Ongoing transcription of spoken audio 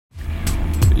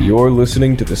You're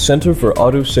listening to the Center for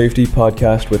Auto Safety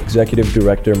podcast with Executive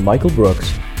Director Michael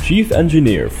Brooks, Chief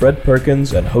Engineer Fred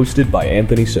Perkins, and hosted by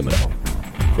Anthony Simino.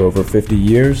 For over 50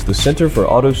 years, the Center for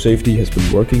Auto Safety has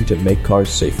been working to make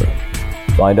cars safer.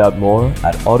 Find out more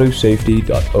at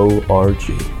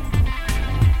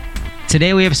autosafety.org.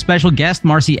 Today we have special guest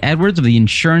Marcy Edwards of the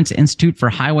Insurance Institute for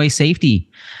Highway Safety.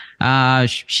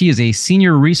 She is a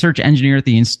senior research engineer at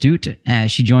the Institute.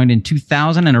 She joined in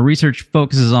 2000, and her research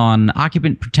focuses on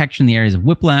occupant protection in the areas of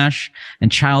whiplash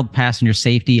and child passenger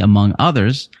safety, among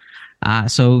others.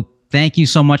 So thank you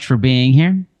so much for being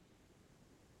here.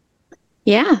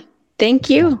 Yeah, thank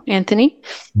you, Anthony.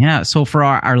 Yeah, so for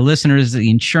our listeners,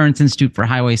 the Insurance Institute for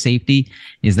Highway Safety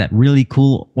is that really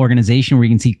cool organization where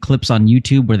you can see clips on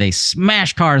YouTube where they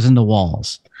smash cars into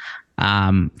walls.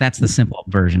 That's the simple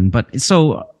version. But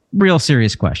so, real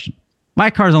serious question. My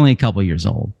car's only a couple years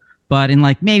old, but in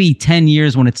like maybe 10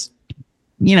 years when it's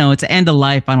end of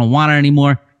life, I don't want it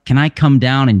anymore. Can I come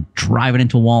down and drive it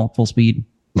into a wall at full speed?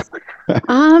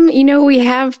 We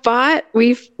have bought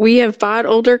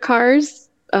older cars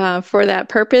for that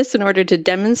purpose in order to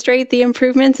demonstrate the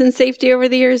improvements in safety over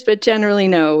the years, but generally,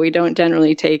 no, we don't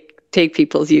generally take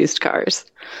people's used cars.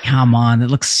 Come on, it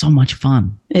looks so much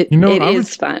fun. It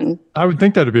is fun. I would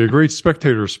think that'd be a great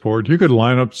spectator sport. You could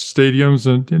line up stadiums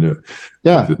and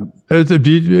it'd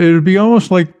be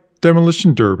almost like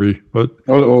demolition derby, but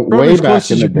way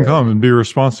back in the day, come and be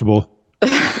responsible.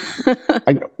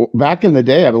 Back in the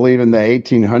day, I believe in the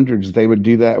 1800s, they would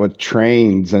do that with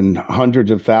trains, and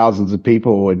hundreds of thousands of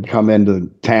people would come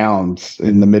into towns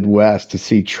in the Midwest to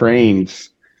see trains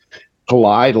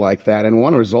collide like that. And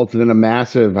one resulted in a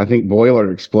massive, I think,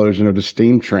 boiler explosion of the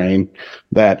steam train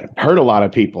that hurt a lot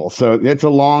of people. So it's a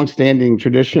long-standing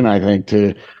tradition, I think,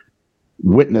 to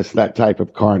witness that type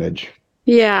of carnage.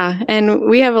 Yeah, and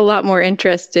we have a lot more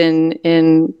interest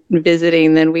in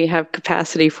visiting than we have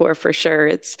capacity for sure.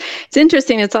 It's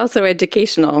interesting. It's also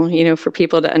educational, for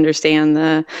people to understand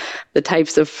the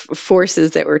types of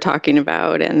forces that we're talking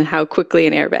about and how quickly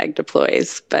an airbag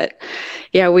deploys. But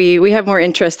yeah, we have more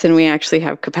interest than we actually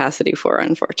have capacity for,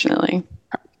 unfortunately.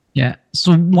 Yeah.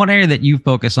 So one area that you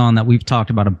focus on that we've talked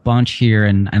about a bunch here,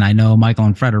 and I know Michael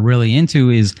and Fred are really into,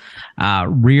 is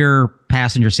rear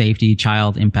passenger safety,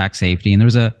 child impact safety. And there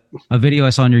was a video I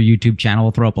saw on your YouTube channel.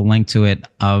 We'll throw up a link to it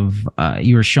of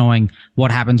you were showing what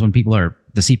happens when people are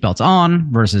the seatbelt's on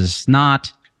versus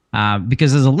not.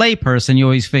 Because as a layperson, you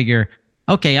always figure,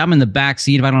 okay, I'm in the back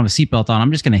seat. If I don't have a seatbelt on,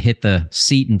 I'm just going to hit the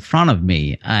seat in front of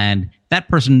me. And that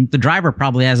person, the driver,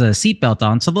 probably has a seatbelt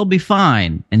on, so they'll be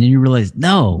fine. And then you realize,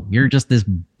 no, you're just this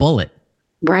bullet.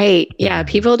 Right. Yeah.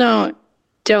 People don't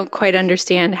quite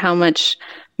understand how much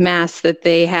mass that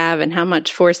they have and how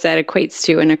much force that equates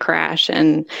to in a crash,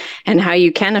 and how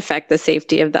you can affect the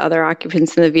safety of the other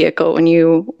occupants in the vehicle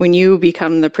when you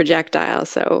become the projectile.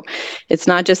 So it's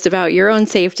not just about your own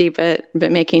safety, but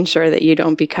making sure that you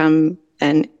don't become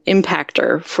an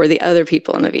impactor for the other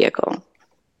people in the vehicle.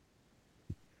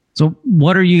 So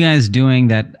what are you guys doing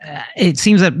that it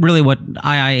seems that really what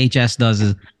IIHS does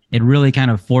is it really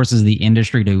kind of forces the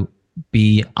industry to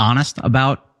be honest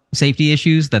about safety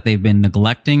issues that they've been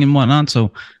neglecting and whatnot.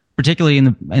 So particularly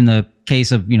in the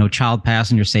case of, child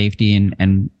passenger safety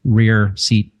and rear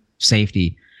seat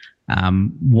safety,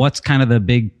 what's kind of the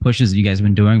big pushes that you guys have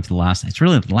been doing for the last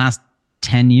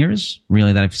 10 years,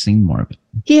 really, that I've seen more of it?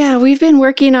 Yeah, we've been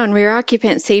working on rear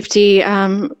occupant safety,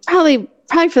 probably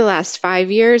for the last 5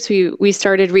 years. We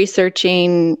started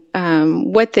researching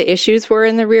what the issues were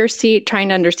in the rear seat, trying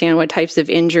to understand what types of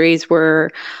injuries we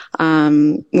were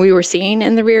seeing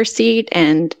in the rear seat,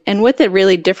 and what the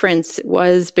really difference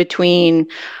was between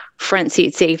front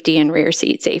seat safety and rear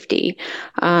seat safety.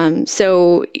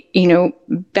 So,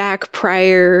 back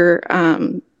prior,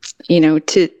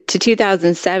 to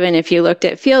 2007, if you looked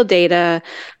at field data,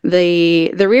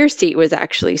 the rear seat was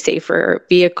actually safer.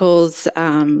 Vehicles,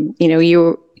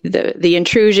 the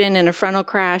intrusion in a frontal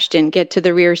crash didn't get to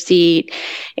the rear seat,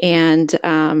 and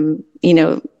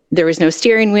there was no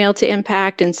steering wheel to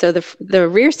impact, and so the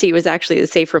rear seat was actually the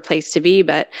safer place to be.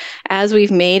 But as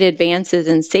we've made advances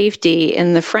in safety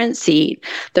in the front seat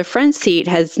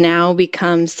has now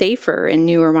become safer in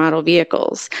newer model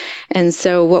vehicles. And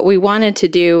so what we wanted to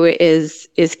do is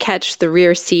catch the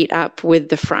rear seat up with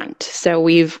the front. So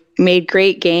we've made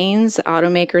great gains.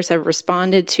 Automakers have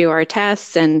responded to our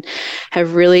tests and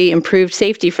have really improved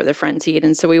safety for the front seat.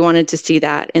 And so we wanted to see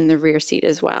that in the rear seat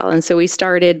as well. And so we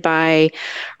started by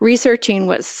researching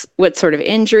what sort of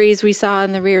injuries we saw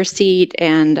in the rear seat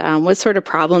and what sort of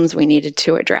problems we needed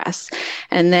to address.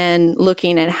 And then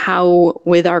looking at how,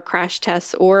 with our crash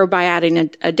tests or by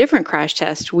adding a different crash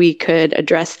test, we could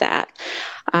address that.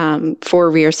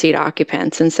 for rear seat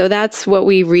occupants. And so that's what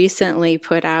we recently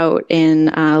put out in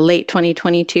late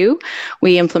 2022.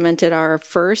 We implemented our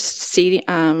first seat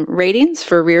ratings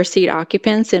for rear seat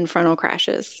occupants in frontal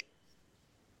crashes.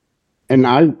 And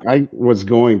I was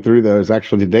going through those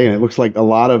actually today, and it looks like a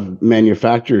lot of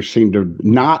manufacturers seem to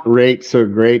not rate so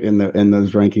great in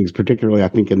those rankings, particularly I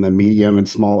think in the medium and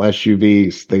small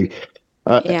SUVs.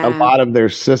 A lot of their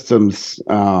systems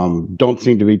don't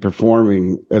seem to be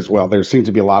performing as well. There seems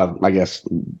to be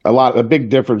a big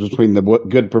difference between the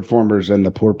good performers and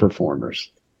the poor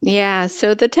performers. Yeah.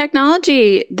 So the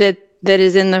technology that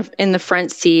is in the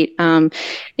front seat,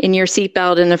 in your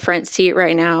seatbelt in the front seat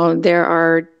right now, there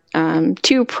are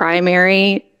two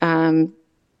primary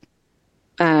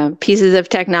pieces of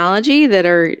technology that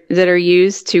are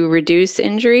used to reduce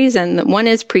injuries, and one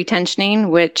is pretensioning,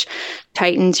 which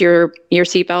tightens your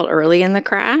seatbelt early in the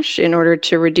crash in order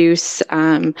to reduce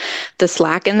the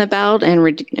slack in the belt and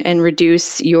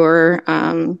reduce your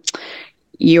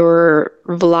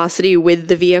velocity with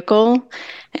the vehicle.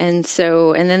 And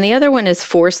then the other one is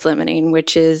force limiting,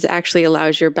 which is actually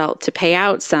allows your belt to pay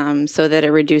out some so that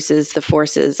it reduces the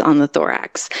forces on the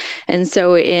thorax. And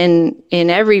so in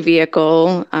every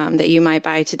vehicle that you might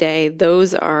buy today,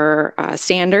 those are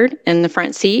standard in the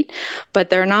front seat, but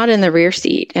they're not in the rear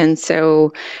seat. And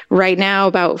so right now,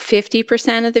 about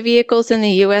 50% of the vehicles in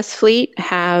the U.S. fleet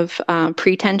have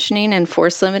pretensioning and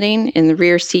force limiting in the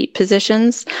rear seat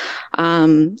positions.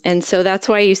 And so that's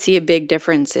why you see a big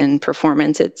difference in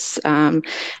performance. And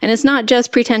it's not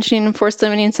just pretensioning and force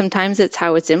limiting. Sometimes it's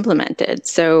how it's implemented.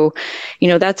 So,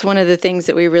 that's one of the things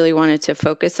that we really wanted to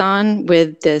focus on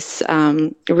with this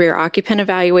rear occupant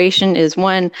evaluation is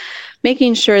one,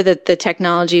 making sure that the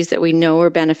technologies that we know are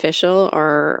beneficial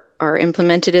are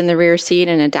implemented in the rear seat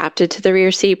and adapted to the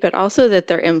rear seat, but also that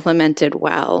they're implemented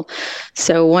well.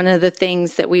 So one of the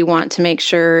things that we want to make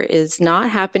sure is not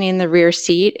happening in the rear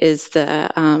seat is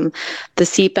the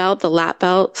seat belt, the lap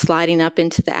belt sliding up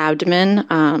into the abdomen.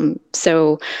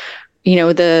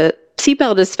 The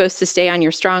seatbelt is supposed to stay on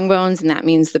your strong bones, and that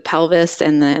means the pelvis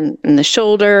and the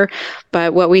shoulder.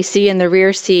 But what we see in the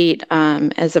rear seat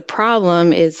as a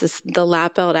problem is the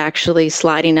lap belt actually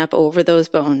sliding up over those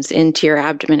bones into your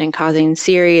abdomen and causing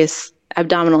serious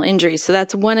abdominal injuries. So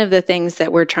that's one of the things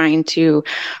that we're trying to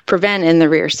prevent in the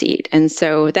rear seat. And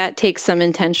so that takes some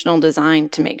intentional design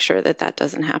to make sure that that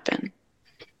doesn't happen.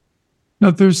 Now,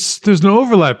 there's no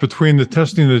overlap between the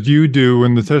testing that you do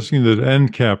and the testing that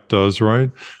NCAP does,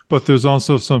 right? But there's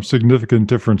also some significant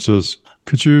differences.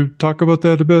 Could you talk about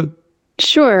that a bit?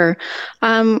 Sure.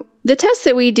 The tests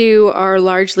that we do are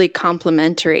largely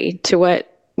complementary to what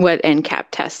NCAP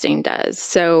testing does.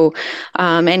 So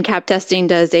NCAP testing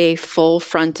does a full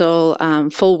frontal,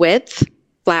 full width,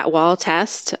 flat wall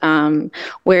test,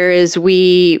 whereas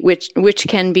which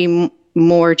can be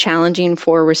more challenging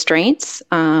for restraints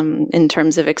in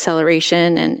terms of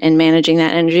acceleration and managing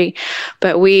that energy.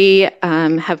 But we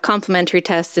have complementary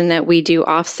tests in that we do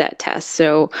offset tests.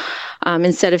 So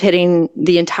instead of hitting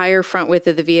the entire front width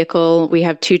of the vehicle, we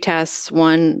have two tests,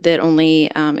 one that only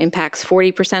impacts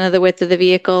 40% of the width of the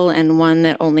vehicle and one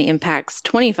that only impacts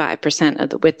 25% of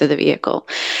the width of the vehicle.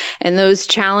 And those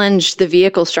challenge the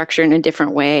vehicle structure in a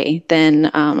different way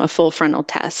than a full frontal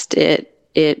test.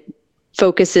 It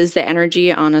focuses the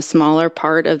energy on a smaller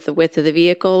part of the width of the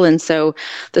vehicle. And so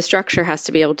the structure has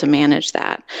to be able to manage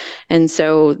that. And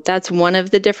so that's one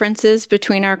of the differences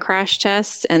between our crash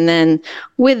tests. And then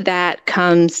with that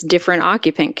comes different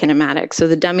occupant kinematics. So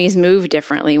the dummies move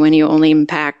differently when you only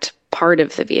impact part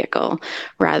of the vehicle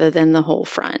rather than the whole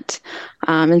front.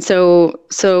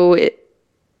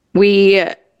 We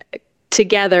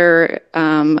together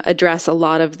address a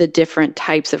lot of the different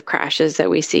types of crashes that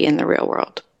we see in the real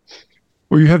world.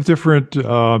 Well, you have different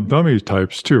dummy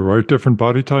types too, right? Different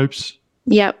body types?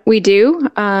 Yep, we do.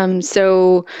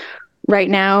 So right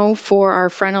now for our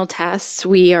frontal tests,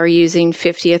 we are using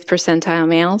 50th percentile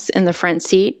males in the front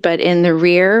seat, but in the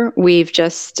rear, we've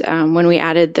just, when we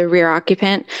added the rear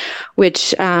occupant,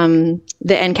 which the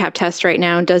NCAP test right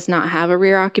now does not have a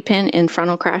rear occupant in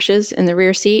frontal crashes in the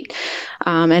rear seat,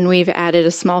 and we've added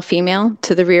a small female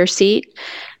to the rear seat.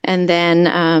 And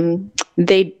then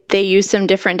they use some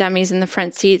different dummies in the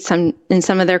front seat. In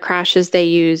some of their crashes, they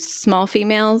use small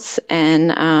females, and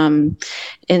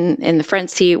in the front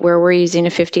seat where we're using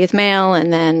a 50th male,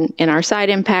 and then in our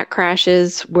side impact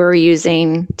crashes, we're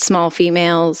using small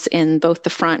females in both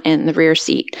the front and the rear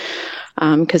seat,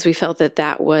 because we felt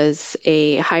that was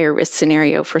a higher risk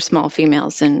scenario for small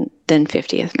females than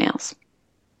 50th males.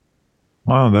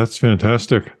 Wow, that's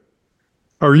fantastic.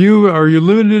 Are you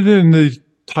limited in the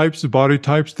types of body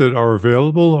types that are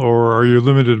available, or are you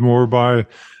limited more by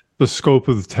the scope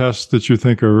of the tests that you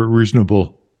think are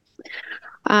reasonable?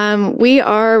 We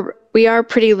are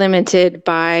pretty limited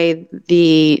by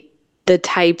the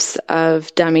types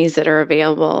of dummies that are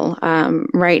available.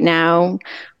 Right now,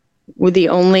 the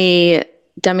only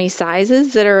dummy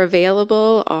sizes that are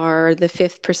available are the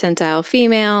 5th percentile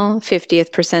female, 50th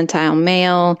percentile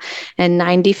male, and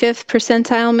 95th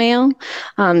percentile male.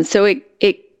 So it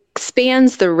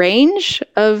expands the range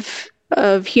of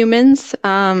humans,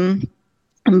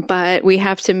 but we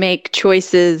have to make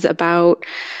choices about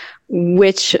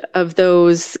which of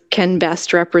those can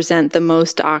best represent the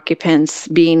most occupants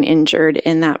being injured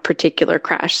in that particular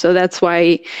crash. So that's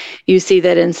why you see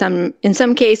that in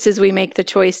some cases we make the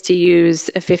choice to use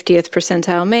a 50th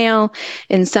percentile male.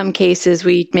 In some cases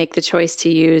we make the choice to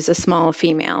use a small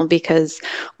female, because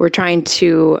we're trying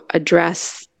to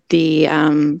address the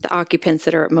occupants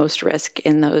that are at most risk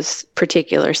in those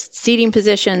particular seating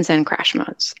positions and crash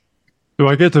modes. Do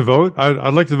I get to vote?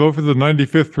 I'd like to vote for the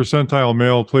 95th percentile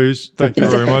male, please. Thank you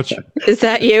very much. Is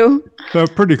that you?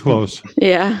 Pretty close.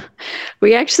 Yeah.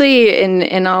 We actually,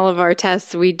 in all of our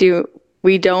tests, we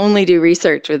only do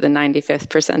research with the 95th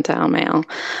percentile male.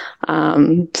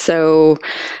 So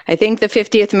I think the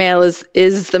 50th male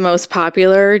is the most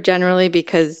popular generally,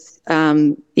 because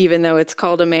even though it's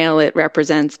called a male, it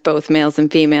represents both males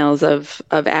and females of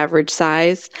average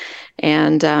size.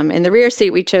 And in the rear seat,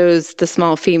 we chose the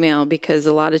small female because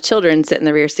a lot of children sit in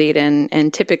the rear seat,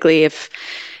 and typically if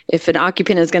an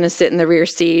occupant is going to sit in the rear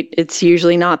seat, it's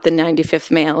usually not the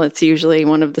 95th male. It's usually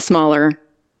one of the smaller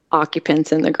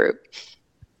occupants in the group.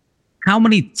 How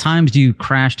many times do you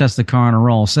crash test the car on a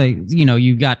roll? Say,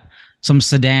 you've got some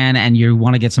sedan and you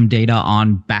want to get some data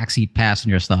on backseat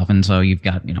passenger stuff. And so you've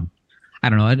got, I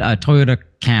don't know, a Toyota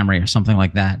Camry or something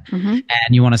like that. Mm-hmm.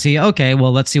 And you want to see, okay,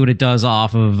 well, let's see what it does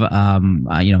off of,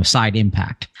 side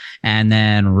impact and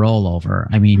then rollover.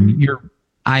 I mean,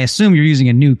 I assume you're using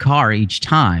a new car each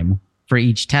time for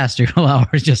each test. Your goal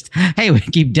is just, hey, we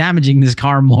keep damaging this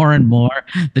car more and more.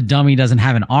 The dummy doesn't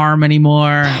have an arm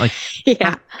anymore. Because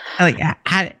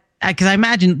I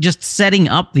imagine just setting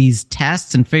up these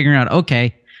tests and figuring out,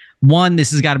 okay, one, this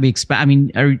has got to be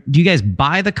do you guys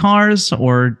buy the cars,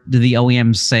 or do the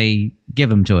OEMs say, give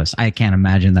them to us? I can't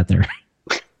imagine that they're...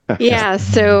 Yeah,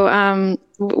 so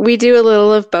we do a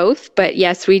little of both, but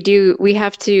yes, we do. We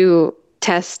have to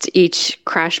test each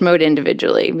crash mode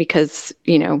individually because,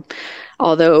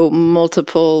 although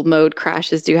multiple mode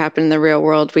crashes do happen in the real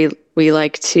world, we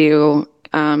like to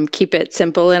keep it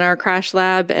simple in our crash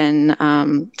lab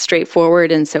and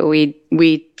straightforward. And so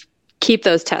we keep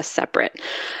those tests separate.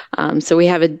 So we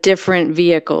have a different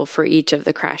vehicle for each of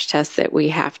the crash tests that we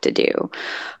have to do.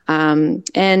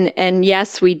 And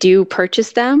yes, we do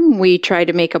purchase them. We try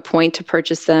to make a point to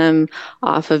purchase them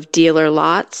off of dealer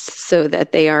lots so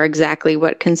that they are exactly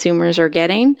what consumers are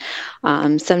getting.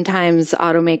 Sometimes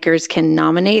automakers can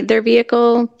nominate their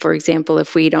vehicle. For example,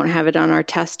 if we don't have it on our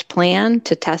test plan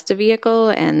to test a vehicle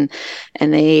and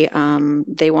they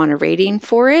want a rating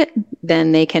for it,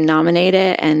 then they can nominate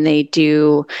it, and they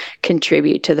do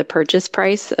contribute to the purchase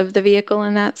price of the vehicle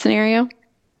in that scenario.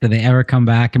 Do they ever come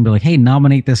back and be like, hey,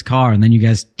 nominate this car? And then you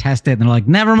guys test it and they're like,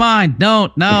 never mind.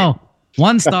 Don't, no.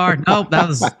 1 star. Nope.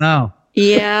 No.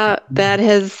 Yeah, that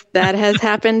has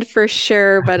happened for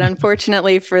sure. But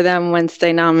unfortunately for them, once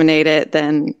they nominate it,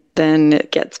 then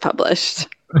it gets published.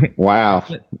 Wow.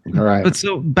 All right. But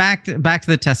so back to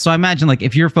the test. So I imagine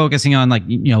if you're focusing on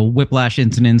whiplash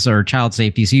incidents or child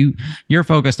safety, so you're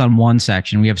focused on one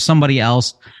section. We have somebody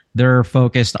else. They're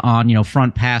focused on,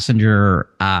 front passenger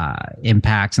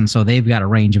impacts. And so they've got a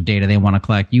range of data they want to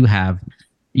collect. You have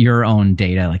your own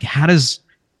data.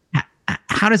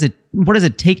 What does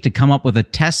it take to come up with a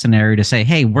test scenario to say,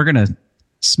 hey, we're going to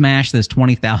smash this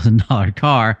 $20,000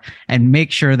 car and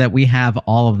make sure that we have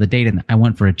all of the data? I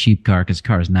went for a cheap car because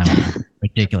car is now a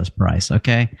ridiculous price.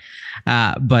 Okay.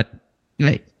 But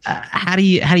how do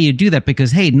you do that?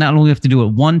 Because, hey, not only do you have to do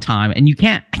it one time, and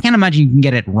I can't imagine you can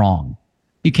get it wrong.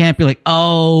 You can't be like,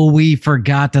 oh, we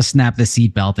forgot to snap the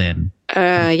seatbelt in.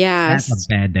 Yeah. That's a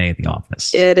bad day at the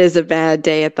office. It is a bad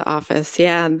day at the office.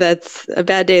 Yeah, that's a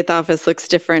bad day at the office. Looks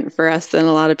different for us than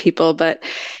a lot of people. But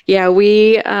yeah,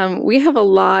 we have a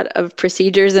lot of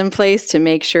procedures in place to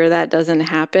make sure that doesn't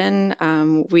happen.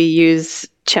 We use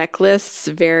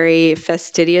checklists very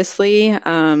fastidiously.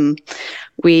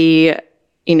 We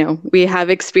we have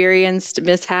experienced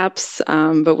mishaps,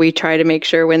 but we try to make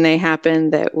sure when they happen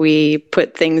that we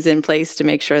put things in place to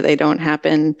make sure they don't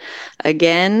happen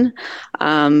again.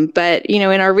 But,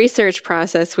 in our research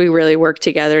process, we really work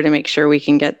together to make sure we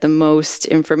can get the most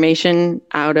information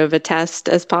out of a test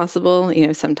as possible.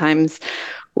 Sometimes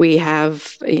we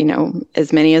have,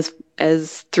 as many as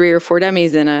 3 or 4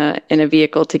 dummies in a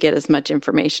vehicle to get as much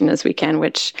information as we can,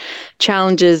 which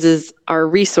challenges is our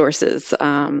resources.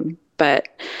 But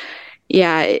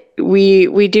yeah,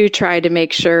 we do try to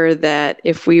make sure that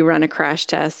if we run a crash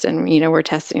test and, we're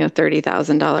testing a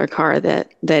 $30,000 car,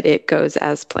 that it goes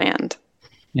as planned.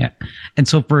 Yeah. And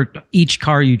so for each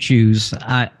car you choose,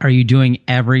 are you doing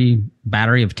every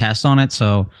battery of tests on it?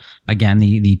 So again,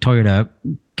 the Toyota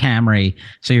Camry,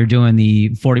 so you're doing the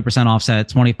 40% offset,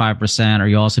 25%. Are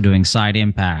you also doing side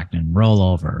impact and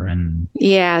rollover? And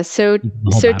yeah, so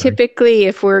typically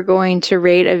if we're going to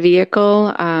rate a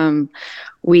vehicle,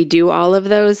 we do all of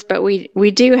those, but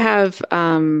we do have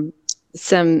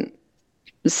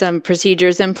some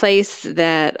procedures in place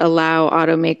that allow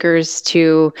automakers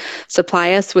to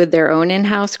supply us with their own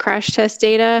in-house crash test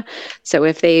data. So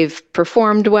if they've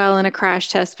performed well in a crash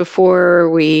test before,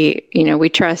 we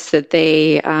trust that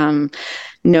they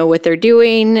know what they're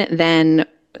doing. Then,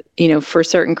 for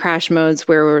certain crash modes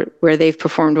where they've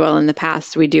performed well in the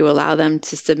past, we do allow them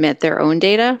to submit their own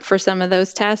data for some of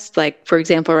those tests. Like, for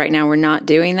example, right now we're not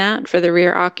doing that for the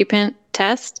rear occupant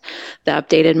test, the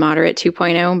updated moderate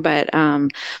 2.0,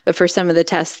 but for some of the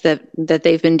tests that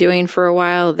they've been doing for a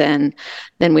while, then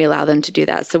we allow them to do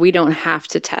that. So we don't have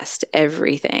to test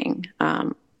everything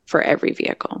for every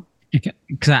vehicle.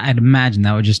 Because I'd imagine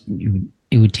that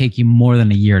it would take you more than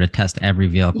a year to test every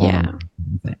vehicle. Yeah.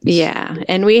 Yeah.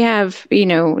 And we have,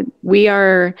 we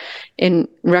are in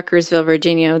Ruckersville,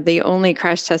 Virginia, the only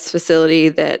crash test facility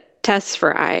that tests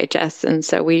for IIHS. And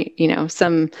so we,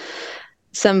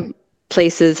 some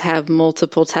places have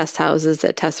multiple test houses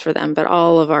that test for them, but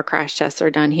all of our crash tests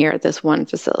are done here at this one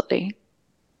facility.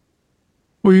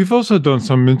 Well, you've also done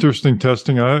some interesting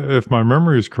testing, if my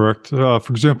memory is correct. For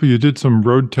example, you did some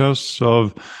road tests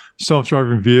of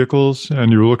self-driving vehicles,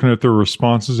 and you were looking at their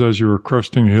responses as you were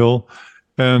cresting a hill.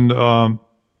 And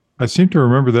I seem to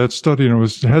remember that study, and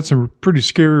it had some pretty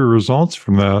scary results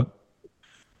from that.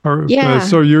 Yeah.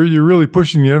 So you're really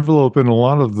pushing the envelope in a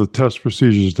lot of the test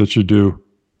procedures that you do.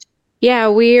 Yeah,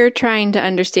 we're trying to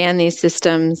understand these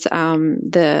systems,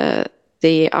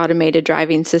 the automated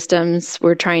driving systems.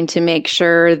 We're trying to make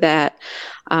sure that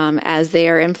as they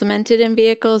are implemented in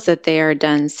vehicles, that they are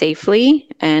done safely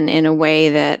and in a way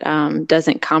that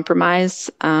doesn't compromise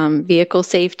vehicle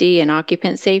safety and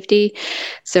occupant safety.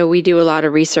 So we do a lot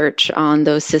of research on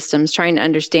those systems, trying to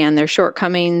understand their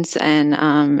shortcomings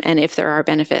and if there are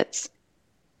benefits.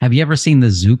 Have you ever seen the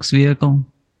Zoox vehicle?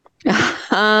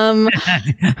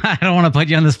 I don't want to put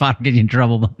you on the spot and get you in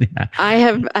trouble, but yeah. I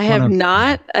have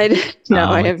not. I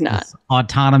have not.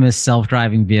 Autonomous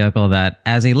self-driving vehicle that,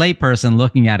 as a layperson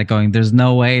looking at it, going, "There's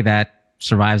no way that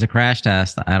survives a crash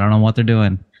test. I don't know what they're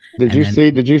doing." Did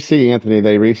you see, Anthony?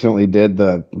 They recently did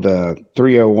the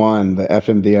 301, the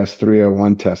FMVS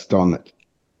 301 test on it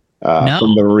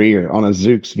from the rear on a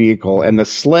Zoox vehicle, and the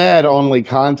sled only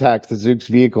contacts the Zoox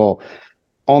vehicle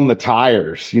on the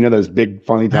tires, those big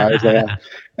funny tires they have,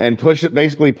 and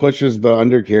basically pushes the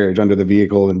undercarriage under the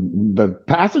vehicle, and the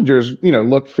passengers,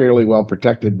 look fairly well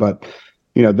protected, but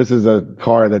this is a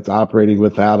car that's operating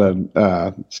without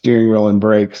a steering wheel and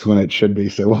brakes when it should be,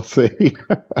 so we'll see.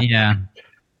 Yeah.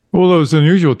 Well, it was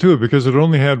unusual too, because it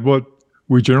only had what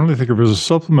we generally think of as a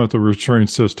supplemental restraint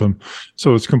system,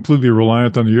 so it's completely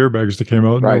reliant on the airbags that came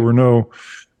out. Right.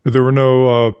 There were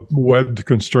no webbed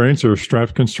constraints or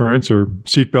strap constraints or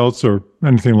seat belts or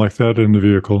anything like that in the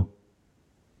vehicle.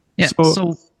 Yeah.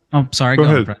 So sorry. Go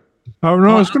ahead. Oh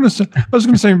no, I was going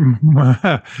to say,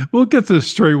 we'll get this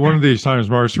straight one of these times,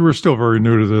 Marcy. We're still very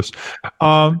new to this.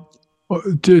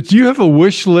 Do you have a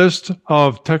wish list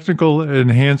of technical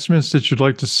enhancements that you'd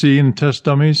like to see in test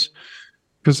dummies?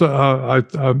 Because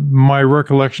my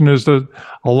recollection is that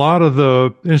a lot of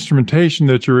the instrumentation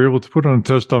that you're able to put on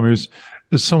test dummies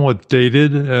is somewhat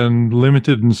dated and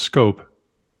limited in scope.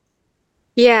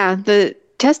 Yeah, the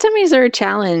test dummies are a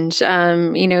challenge.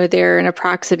 They're an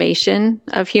approximation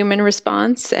of human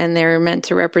response, and they're meant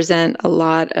to represent a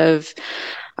lot of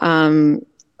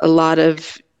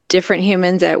different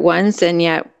humans at once. And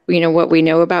yet, what we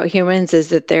know about humans is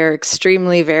that they're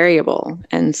extremely variable.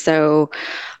 And so,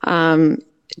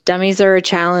 dummies are a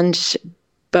challenge,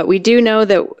 but we do know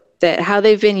that how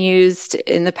they've been used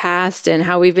in the past and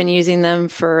how we've been using them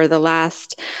for the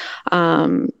last,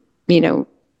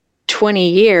 20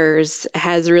 years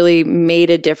has really made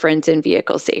a difference in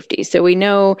vehicle safety. So we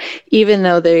know, even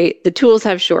though the tools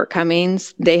have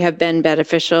shortcomings, they have been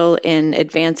beneficial in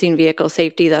advancing vehicle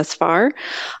safety thus far.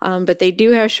 But they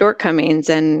do have shortcomings.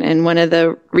 And one of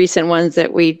the recent ones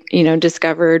that we,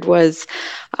 discovered was,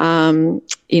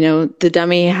 the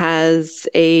dummy has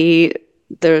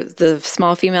the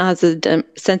small female has a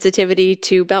sensitivity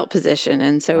to belt position.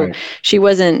 And so right. she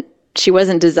wasn't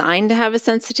designed to have a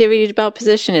sensitivity to belt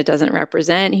position. It doesn't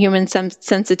represent human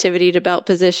sensitivity to belt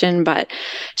position, but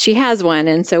she has one.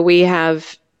 And so we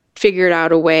have figured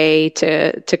out a way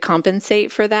to compensate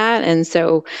for that. And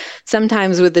so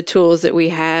sometimes with the tools that we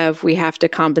have to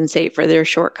compensate for their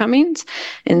shortcomings.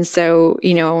 And so,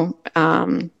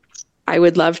 I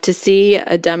would love to see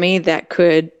a dummy that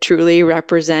could truly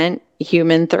represent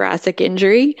human thoracic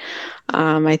injury.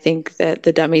 I think that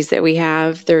the dummies that we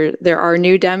have, there are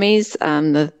new dummies.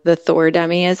 The Thor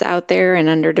dummy is out there and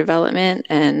under development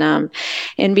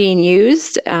and being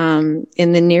used. In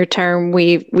the near term,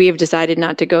 we have decided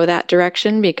not to go that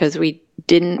direction because we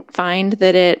didn't find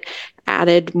that it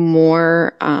added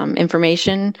more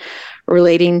information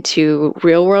relating to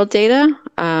real world data.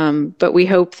 But we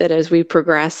hope that as we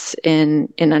progress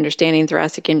in understanding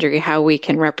thoracic injury, how we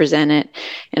can represent it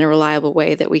in a reliable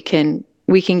way, that we can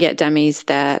get dummies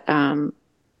that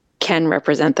can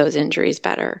represent those injuries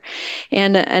better.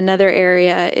 And another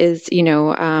area is, we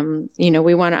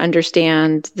want to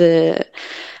understand the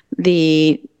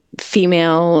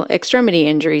female extremity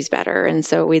injuries better. And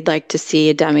so we'd like to see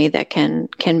a dummy that can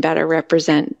better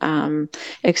represent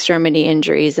extremity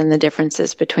injuries and the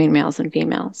differences between males and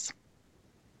females.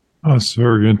 That's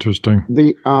very interesting.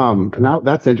 Now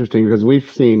that's interesting because we've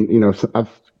seen,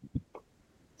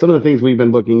 some of the things we've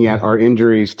been looking at are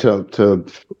injuries to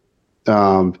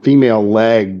female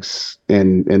legs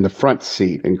in the front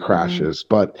seat in crashes,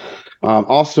 but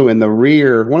also in the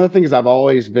rear. One of the things I've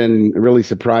always been really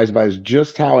surprised by is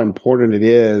just how important it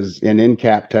is in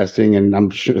NCAP testing, and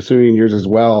I'm assuming yours as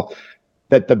well,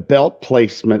 that the belt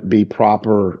placement be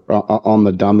proper on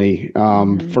the dummy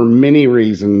for many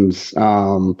reasons.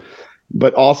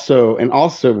 But also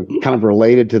kind of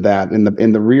related to that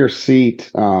in the rear seat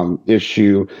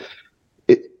issue,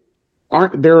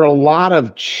 there are a lot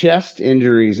of chest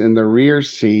injuries in the rear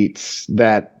seats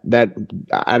that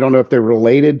I don't know if they're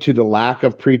related to the lack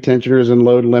of pretensioners and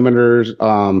load limiters.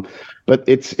 But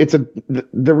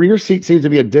the rear seat seems to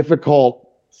be a difficult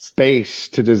space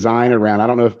to design around. I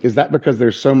don't know is that because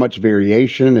there's so much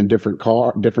variation in different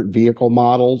vehicle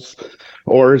models,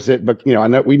 or is it? But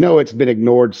we know it's been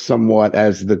ignored somewhat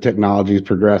as the technology has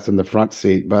progressed in the front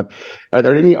seat. But are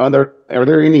there any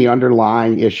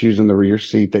underlying issues in the rear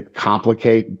seat that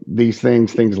complicate these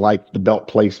things like the belt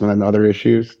placement and other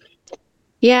issues?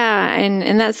 Yeah,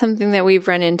 and that's something that we've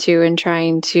run into in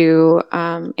trying to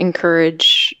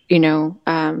encourage,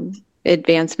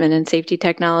 advancement in safety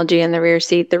technology in the rear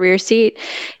seat. The rear seat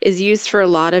is used for a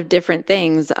lot of different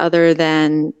things other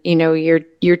than,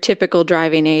 your typical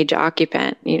driving age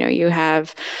occupant. You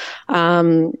have,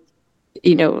 a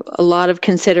lot of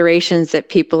considerations that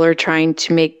people are trying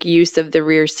to make use of the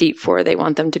rear seat for. They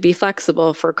want them to be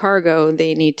flexible for cargo.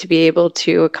 They need to be able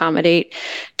to accommodate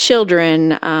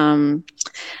children.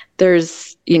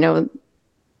 There's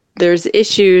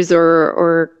issues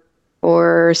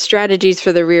or strategies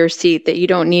for the rear seat that you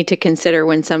don't need to consider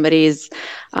when somebody's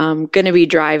going to be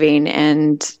driving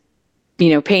and,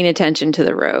 paying attention to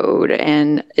the road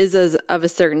and is of a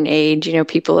certain age.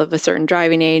 People of a certain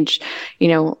driving age,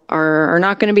 are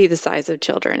not going to be the size of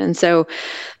children. And so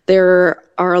there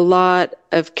are a lot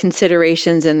of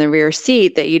considerations in the rear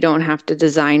seat that you don't have to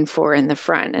design for in the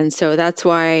front. And so that's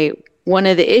why one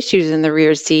of the issues in the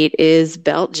rear seat is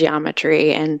belt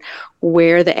geometry and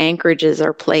where the anchorages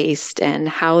are placed and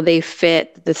how they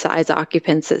fit the size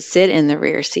occupants that sit in the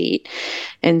rear seat.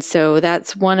 And so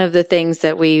that's one of the things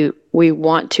that we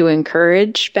want to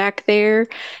encourage back there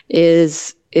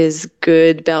is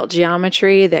good belt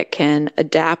geometry that can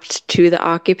adapt to the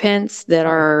occupants that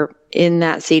are in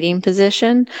that seating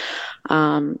position.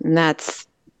 And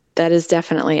that is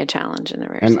definitely a challenge in the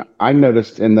rear seat. And I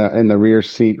noticed in the rear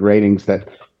seat ratings that,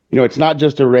 it's not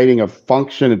just a rating of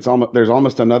function. There's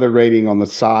almost another rating on the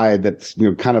side that's,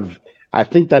 I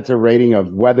think that's a rating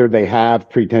of whether they have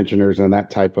pretensioners and that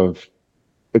type of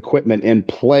equipment in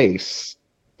place.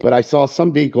 But I saw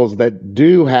some vehicles that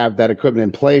do have that equipment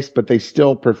in place, but they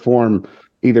still perform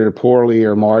either poorly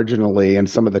or marginally in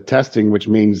some of the testing, which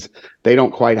means they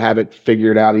don't quite have it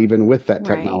figured out even with that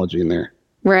technology in there.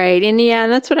 Right. And yeah,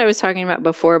 that's what I was talking about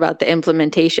before about the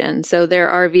implementation. So there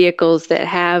are vehicles that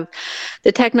have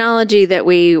the technology that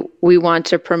we want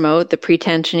to promote, the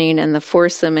pre-tensioning and the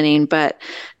force limiting, but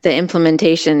the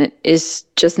implementation is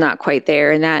just not quite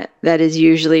there. And that is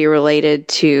usually related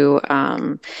to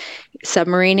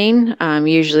submarining,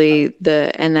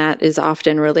 and that is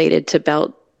often related to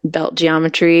belt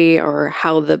geometry or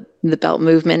how the belt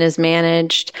movement is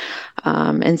managed.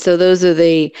 And so those are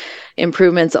the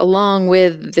improvements along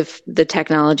with the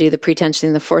technology, the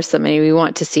pre-tensioning, the force limiting. We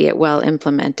want to see it well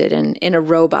implemented and in a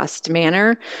robust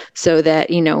manner so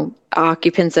that,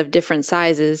 occupants of different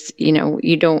sizes, you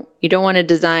don't want to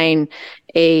design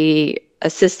a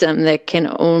system that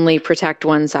can only protect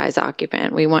one size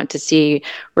occupant. We want to see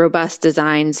robust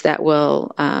designs that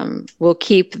will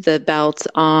keep the belt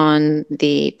on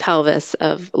the pelvis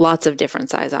of lots of different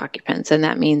size occupants, and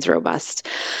that means robust,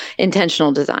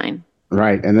 intentional design.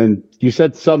 Right, and then you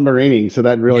said submarining, so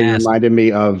that really reminded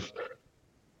me of,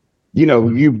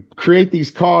 you create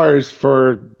these cars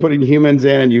for putting humans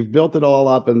in, and you've built it all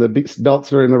up, and the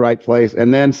belts are in the right place,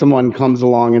 and then someone comes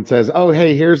along and says, "Oh,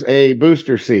 hey, here's a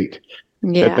booster seat."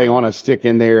 Yeah. That they want to stick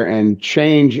in there and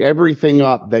change everything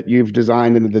up that you've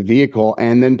designed into the vehicle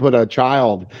and then put a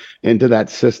child into that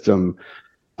system.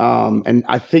 And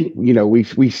I think,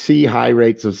 we see high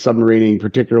rates of submarining,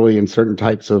 particularly in certain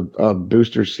types of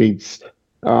booster seats.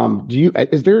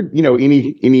 Is there,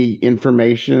 any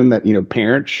information that,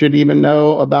 parents should even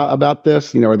know about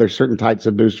this? Are there certain types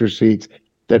of booster seats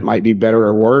that might be better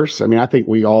or worse? I mean, I think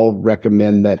we all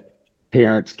recommend that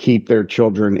parents keep their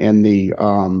children in the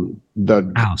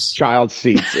house child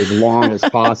seats as long as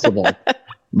possible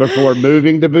before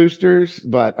moving to boosters.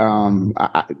 But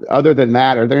other than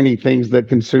that, are there any things that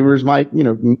consumers might,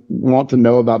 want to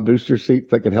know about booster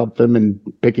seats that could help them in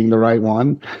picking the right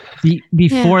one?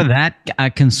 Before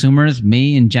that, consumers,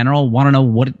 me in general, want to know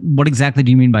what exactly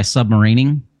do you mean by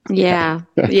submarining? Yeah.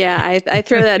 I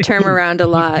throw that term around a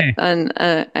lot, and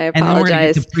I apologize. And then we're going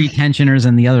to get the pre-tensioners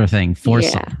and the other thing. I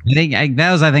think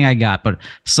I got, but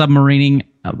submarining,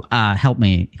 help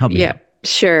me. Yeah.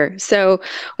 Sure. So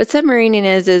what submarining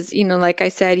is, like I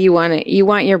said, you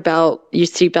want your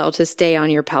seat belt to stay on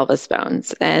your pelvis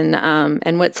bones. And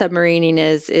what submarining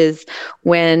is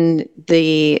when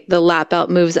the lap belt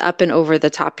moves up and over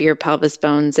the top of your pelvis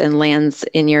bones and lands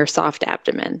in your soft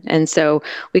abdomen. And so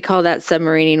we call that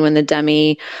submarining when the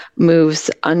dummy moves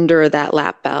under that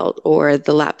lap belt or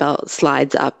the lap belt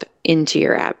slides up into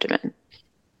your abdomen.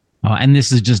 Oh, and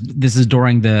this is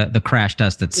during the crash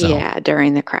test itself. Yeah,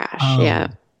 during the crash. Yeah.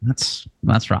 That's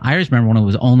right. I just remember when it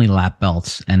was only lap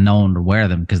belts and no one would wear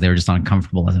them because they were just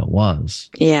uncomfortable as it was.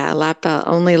 Yeah,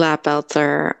 only lap belts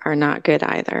are not good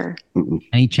either.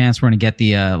 Any chance we're going to get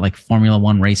the Formula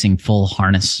One racing full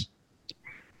harness?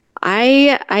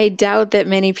 I doubt that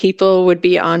many people would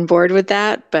be on board with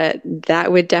that, but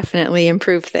that would definitely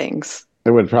improve things. It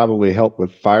would probably help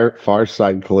with far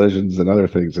side collisions and other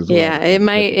things as well. Yeah, it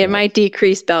might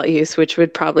decrease belt use, which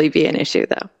would probably be an issue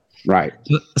though. Right.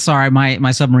 Sorry,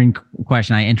 my submarine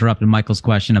question. I interrupted Michael's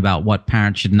question about what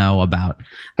parents should know about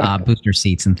booster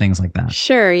seats and things like that.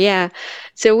 Sure. Yeah.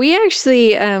 So we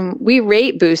actually we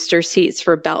rate booster seats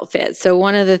for belt fit. So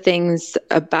one of the things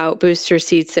about booster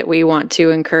seats that we want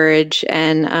to encourage,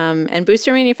 and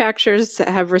booster manufacturers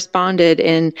have responded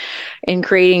in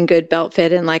creating good belt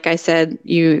fit. And like I said,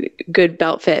 good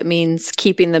belt fit means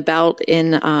keeping the belt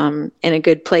in a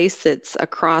good place that's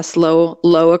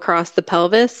low across the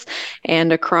pelvis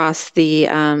and across the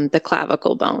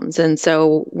clavicle bones. And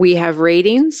so we have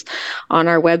ratings on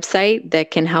our website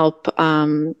that can help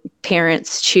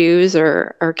parents choose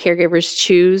or caregivers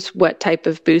choose what type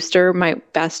of booster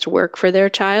might best work for their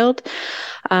child.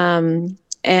 And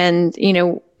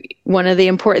one of the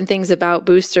important things about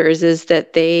boosters is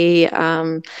that they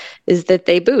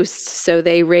boost. So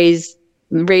they raise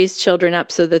children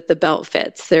up so that the belt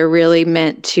fits. They're really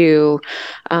meant to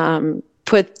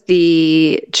put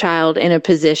the child in a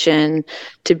position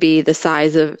to be the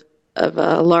size of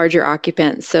a larger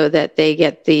occupant so that they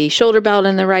get the shoulder belt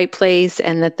in the right place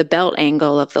and that the belt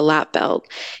angle of the lap belt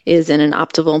is in an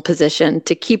optimal position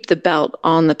to keep the belt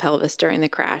on the pelvis during the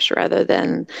crash rather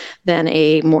than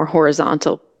a more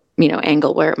horizontal,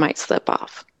 angle where it might slip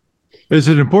off. Is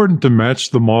it important to match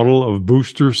the model of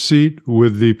booster seat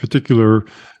with the particular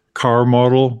car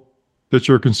model that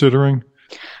you're considering?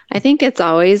 I think it's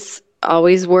always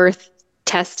worth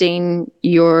testing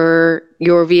your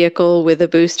vehicle with a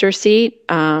booster seat,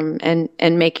 and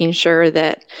making sure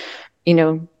that,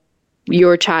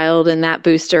 your child and that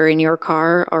booster in your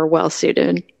car are well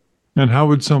suited. And how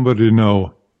would somebody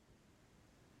know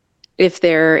if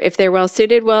they're well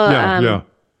suited? Well, yeah.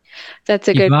 That's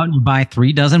a you good. go out and you buy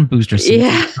 3 dozen booster seats.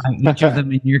 Yeah. And try each of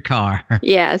them in your car.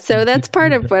 Yeah. So that's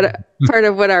part of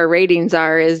what our ratings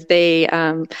are. Is they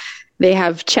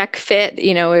have check fit.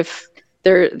 If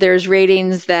there's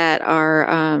ratings that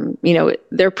are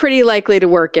they're pretty likely to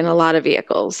work in a lot of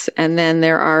vehicles, and then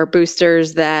there are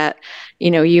boosters that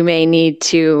you may need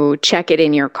to check it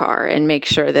in your car and make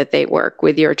sure that they work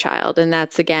with your child. And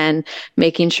that's, again,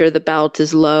 making sure the belt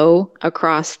is low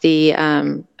across the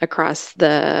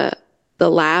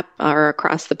lap or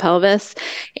across the pelvis,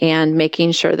 and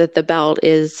making sure that the belt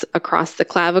is across the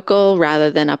clavicle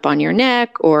rather than up on your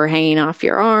neck or hanging off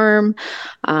your arm.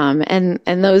 And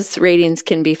those ratings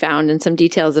can be found, and some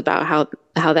details about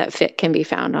how that fit can be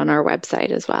found on our website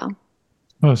as well.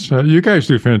 You guys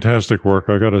do fantastic work.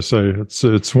 I got to say,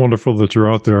 it's wonderful that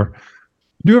you're out there. I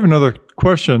do have another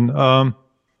question.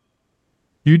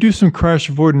 You do some crash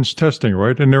avoidance testing,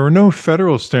 right? And there are no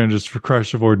federal standards for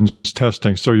crash avoidance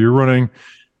testing. So you're running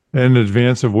in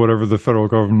advance of whatever the federal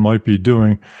government might be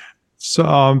doing.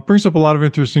 So brings up a lot of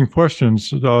interesting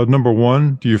questions. Number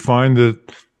one, do you find that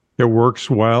it works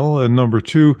well? And number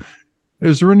two,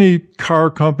 is there any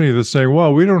car company that's saying,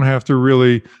 well, we don't have to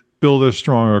really build a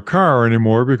stronger car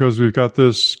anymore because we've got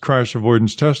this crash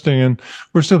avoidance testing, and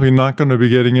we're simply not going to be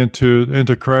getting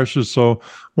into crashes. So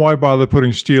why bother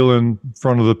putting steel in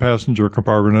front of the passenger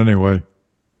compartment anyway?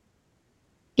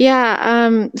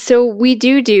 Yeah, so we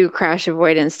do crash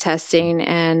avoidance testing,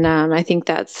 and I think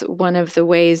that's one of the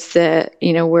ways that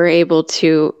we're able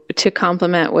to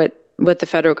complement what the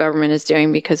federal government is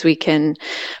doing, because we can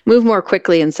move more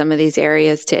quickly in some of these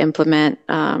areas to implement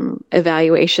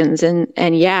evaluations.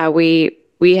 And yeah, we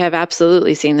have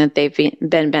absolutely seen that they've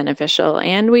been beneficial,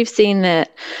 and we've seen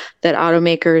that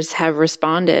automakers have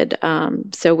responded.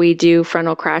 So we do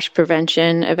frontal crash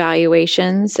prevention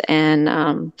evaluations,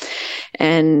 and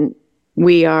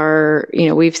we are,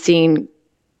 we've seen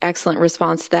excellent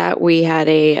response to that. We had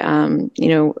a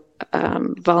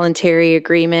voluntary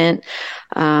agreement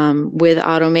with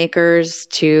automakers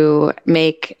to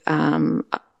make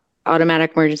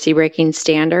automatic emergency braking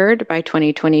standard by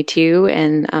 2022,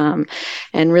 and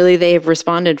really they've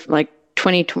responded. Like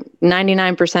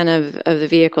 99% of the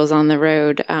vehicles on the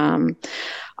road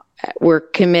were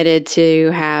committed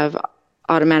to have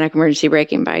automatic emergency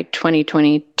braking by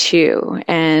 2022,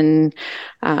 and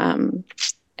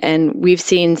we've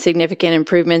seen significant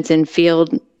improvements in the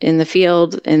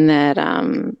field in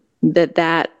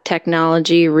that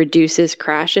technology reduces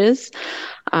crashes.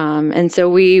 And so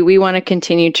we want to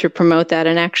continue to promote that.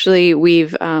 And actually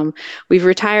we've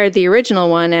retired the original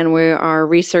one, and we are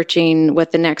researching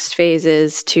what the next phase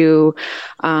is to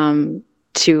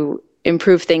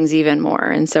improve things even more.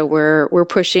 And so we're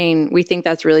pushing. We think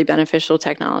that's really beneficial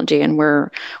technology, and we're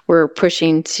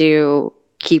pushing to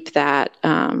keep that,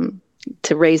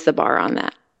 to raise the bar on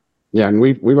that. Yeah, and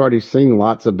we've already seen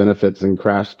lots of benefits in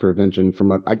crash prevention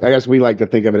I guess we like to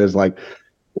think of it as like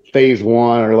phase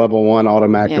one or level one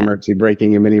automatic emergency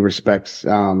braking in many respects.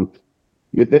 Right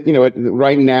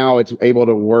now it's able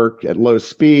to work at low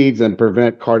speeds and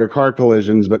prevent car-to-car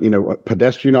collisions, but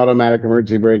pedestrian automatic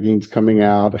emergency braking is coming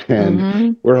out,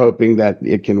 and we're hoping that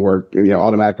it can work.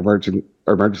 Automatic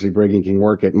emergency braking can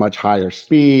work at much higher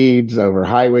speeds over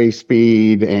highway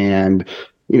speed, and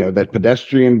that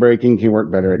pedestrian braking can work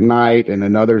better at night, and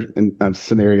in other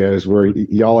scenarios where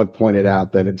y'all have pointed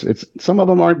out that it's some of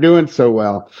them aren't doing so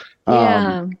well.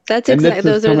 Yeah, that's exactly.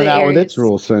 Those are coming out with its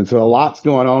rules soon, so a lot's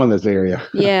going on in this area.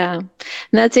 Yeah, and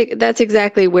that's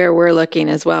exactly where we're looking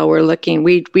as well. We're looking.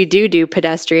 We do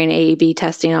pedestrian AEB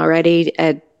testing already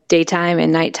at daytime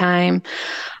and nighttime,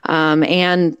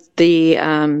 and the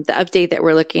update that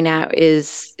we're looking at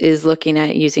is looking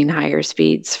at using higher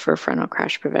speeds for frontal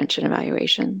crash prevention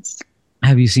evaluations.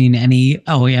 Have you seen any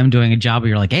OEM doing a job where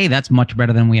you're like, hey, that's much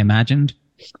better than we imagined?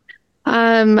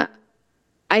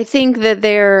 I think that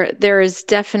there is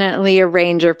definitely a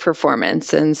range of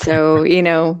performance, and so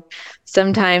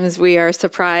sometimes we are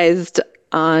surprised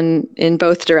in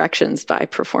both directions by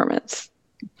performance.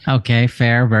 Okay,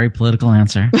 fair. Very political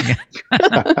answer.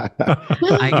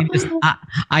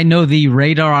 I know the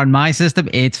radar on my system,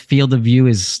 its field of view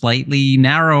is slightly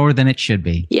narrower than it should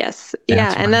be. Yes.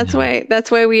 Yeah. And that's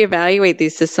why we evaluate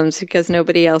these systems, because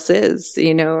nobody else is,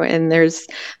 and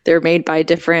they're made by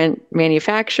different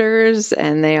manufacturers,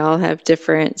 and they all have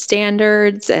different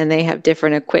standards, and they have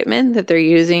different equipment that they're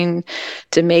using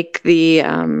to make the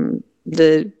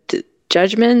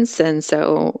judgments. And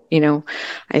so,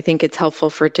 I think it's helpful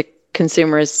for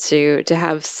consumers to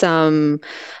have some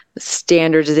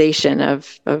standardization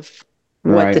of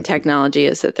what the technology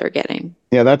is that they're getting.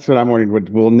 Yeah, that's what I'm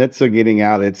wondering. Will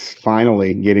NHTSA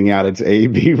finally getting out its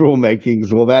AEB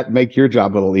rulemakings, will that make your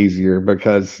job a little easier?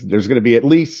 Because there's going to be at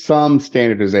least some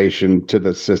standardization to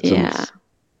the systems.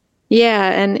 Yeah.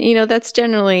 And, that's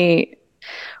generally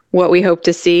what we hope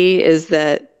to see, is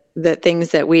that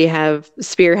things that we have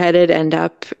spearheaded end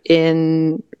up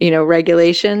in,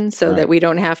 regulation, so that we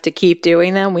don't have to keep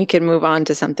doing them. We can move on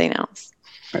to something else.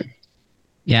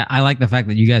 Yeah, I like the fact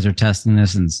that you guys are testing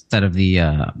this instead of the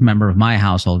member of my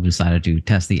household who decided to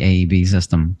test the AEB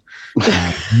system.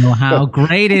 You know how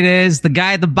great it is. The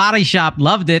guy at the body shop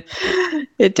loved it.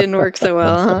 It didn't work so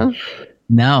well, huh?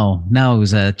 No, it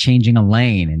was changing a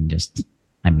lane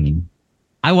and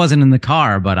I wasn't in the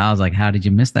car, but I was like, how did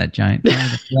you miss that giant?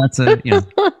 That's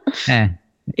the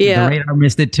radar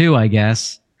missed it too, I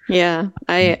guess. Yeah,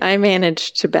 I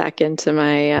managed to back into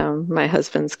my my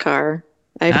husband's car.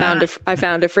 I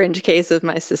found a fringe case of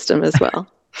my system as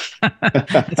well.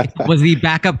 Was the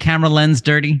backup camera lens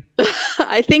dirty?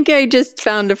 I think I just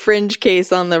found a fringe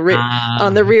case on the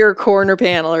rear corner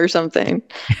panel or something.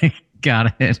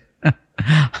 Got it.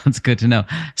 That's good to know.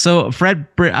 So Fred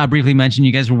briefly mentioned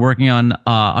you guys were working on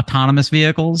autonomous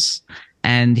vehicles,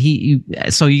 and you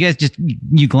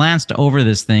glanced over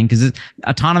this thing because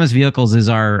autonomous vehicles is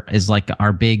like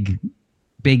our big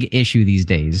issue these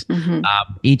days. Mm-hmm.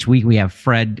 Each week we have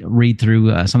Fred read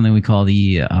through something we call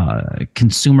the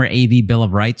Consumer AV Bill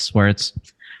of Rights, where it's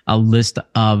a list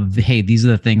of, hey, these are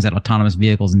the things that autonomous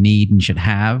vehicles need and should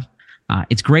have.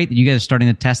 It's great that you guys are starting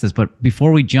to test this, but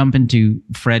before we jump into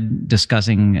Fred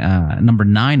discussing number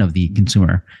 9 of the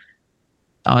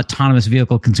Autonomous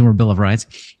Vehicle Consumer Bill of Rights,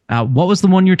 what was the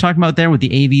one you were talking about there with the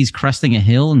AVs cresting a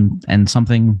hill and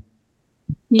something?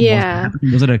 Yeah.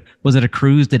 Was it a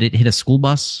cruise? Did it hit a school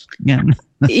bus again?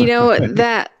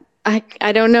 That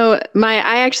I don't know.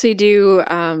 I actually do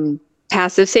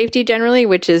passive safety generally,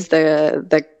 which is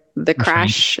the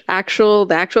actual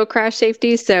crash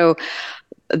safety. So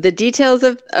the details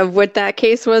of what that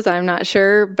case was, I'm not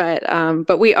sure,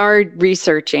 but we are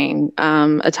researching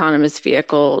autonomous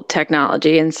vehicle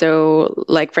technology, and so,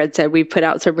 like Fred said, we put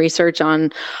out some research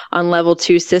on level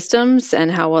 2 systems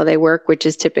and how well they work, which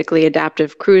is typically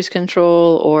adaptive cruise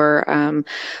control or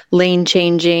lane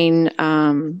changing.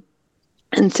 And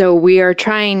so we are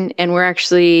trying, and we're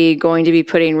actually going to be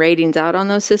putting ratings out on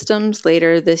those systems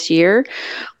later this year.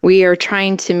 We are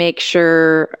trying to make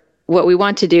sure. What we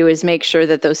want to do is make sure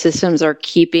that those systems are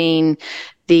keeping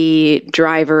the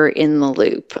driver in the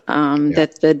loop,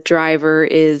 that the driver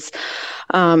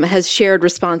has shared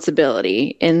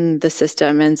responsibility in the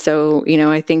system. And so,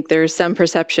 I think there's some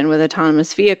perception with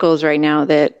autonomous vehicles right now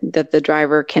that the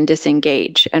driver can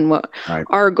disengage. And what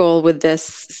our goal with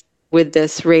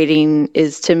this rating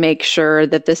is to make sure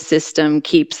that the system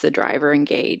keeps the driver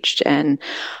engaged, and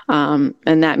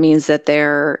that means that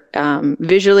they're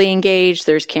visually engaged.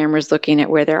 There's cameras looking at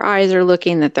where their eyes are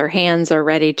looking, that their hands are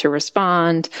ready to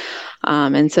respond,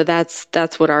 and so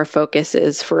that's what our focus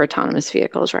is for autonomous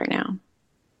vehicles right now.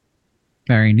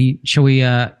 Very neat. Shall we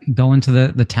go into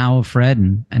the Tao of Fred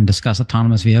and discuss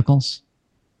autonomous vehicles?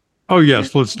 Oh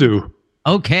yes, let's do.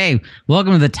 Okay,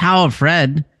 welcome to the Tao of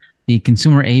Fred. The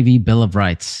Consumer AV Bill of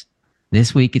Rights.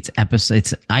 This week it's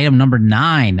item number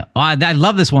 9. Oh, I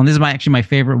love this one. This is my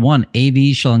favorite one.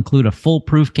 AVs shall include a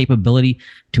foolproof capability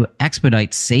to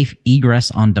expedite safe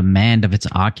egress on demand of its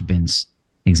occupants.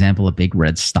 Example, a big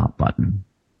red stop button.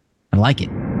 I like it.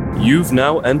 You've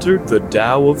now entered the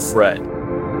Tao of Fred.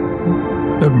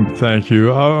 Thank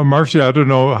you. Marcy, I don't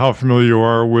know how familiar you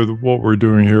are with what we're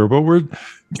doing here, but we're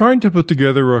trying to put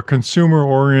together a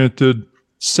consumer-oriented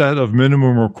set of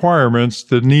minimum requirements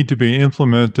that need to be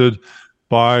implemented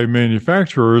by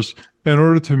manufacturers in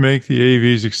order to make the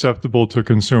AVs acceptable to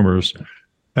consumers.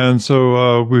 And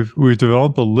so we've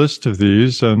developed a list of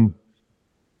these, and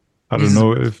I don't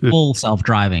know if full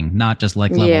self-driving, not just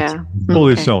like level 2.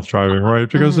 Fully self-driving, right?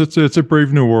 Because it's a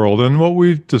brave new world. And what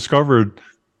we've discovered,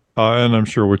 and I'm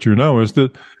sure what you know, is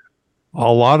that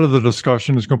a lot of the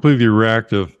discussion is completely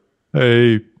reactive.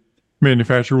 A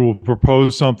manufacturer will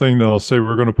propose something, they'll say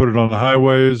we're going to put it on the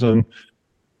highways, and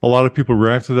a lot of people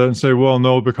react to that and say, well,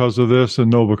 no, because of this and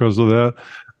no, because of that.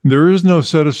 There is no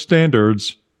set of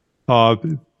standards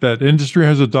that industry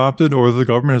has adopted or the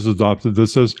government has adopted that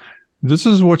says this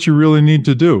is what you really need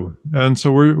to do. And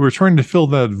so we're trying to fill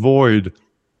that void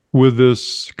with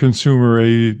this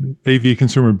AV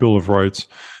Consumer Bill of Rights.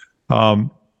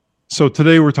 So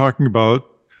today we're talking about,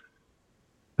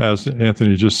 as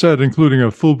Anthony just said, including a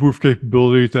foolproof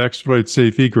capability to expedite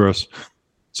safe egress.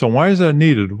 So why is that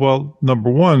needed? Well,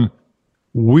 number one,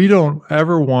 we don't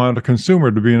ever want a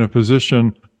consumer to be in a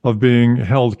position of being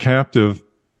held captive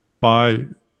by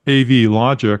AV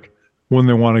logic when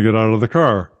they want to get out of the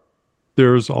car.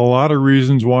 There's a lot of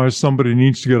reasons why somebody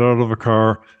needs to get out of a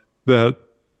car that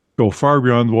go far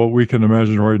beyond what we can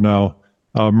imagine right now.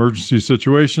 Emergency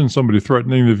situation, somebody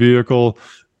threatening the vehicle,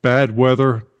 bad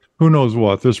weather, who knows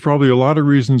what. There's probably a lot of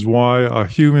reasons why a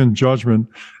human judgment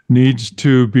needs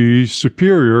to be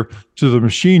superior to the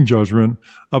machine judgment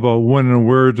about when and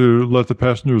where to let the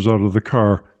passengers out of the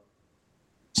car.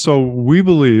 So we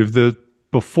believe that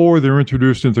before they're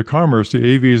introduced into commerce, the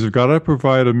AVs have got to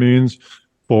provide a means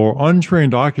for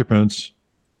untrained occupants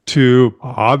to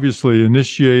obviously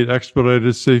initiate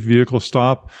expedited safe vehicle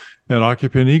stop and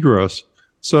occupant egress.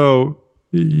 So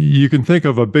you can think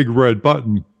of a big red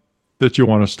button that you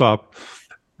want to stop.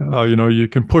 You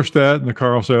can push that and the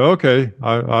car will say, okay,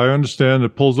 I understand.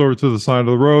 It pulls over to the side of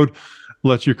the road,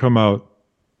 lets you come out.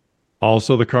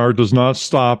 Also, the car does not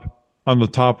stop on the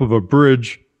top of a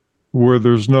bridge where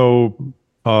there's no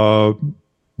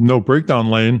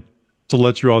breakdown lane to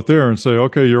let you out there and say,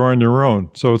 okay, you're on your own.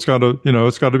 So it's got to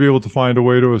be able to find a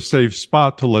way to a safe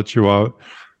spot to let you out.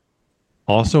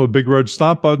 Also, a big red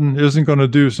stop button isn't going to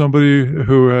do somebody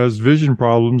who has vision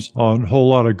problems a whole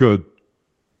lot of good.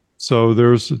 So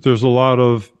there's a lot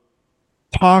of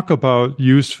talk about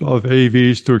use of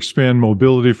AVs to expand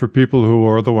mobility for people who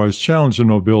are otherwise challenged in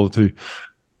mobility,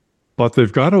 but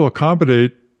they've got to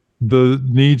accommodate the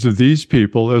needs of these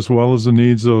people as well as the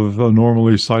needs of a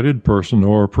normally sighted person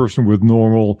or a person with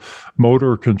normal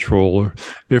motor control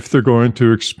if they're going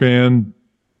to expand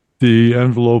the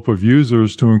envelope of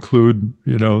users to include,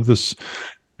 this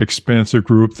expansive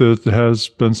group that has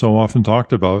been so often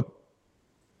talked about.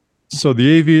 So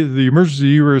the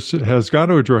emergency egress has got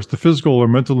to address the physical or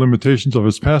mental limitations of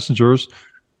its passengers.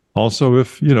 Also,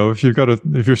 if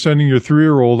you're sending your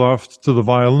 3-year-old off to the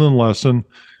violin lesson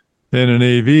in an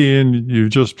AV and you've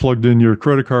just plugged in your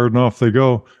credit card and off they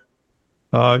go,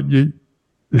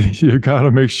 you got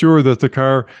to make sure that the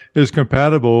car is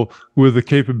compatible with the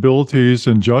capabilities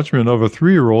and judgment of a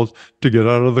 3-year-old to get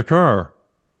out of the car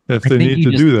if they need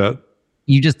to do that.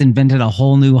 You just invented a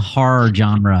whole new horror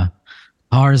genre.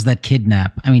 Cars that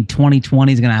kidnap. I mean,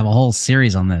 2020 is going to have a whole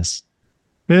series on this.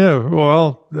 Yeah,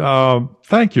 well,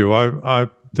 thank you. I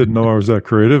didn't know I was that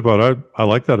creative, but I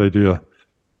like that idea.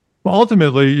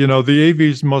 Ultimately, the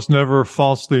AVs must never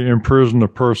falsely imprison a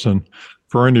person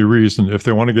for any reason. If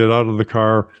they want to get out of the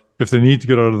car, if they need to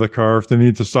get out of the car, if they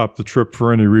need to stop the trip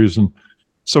for any reason.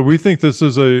 So we think this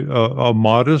is a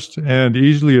modest and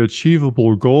easily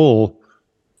achievable goal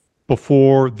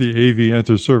before the AV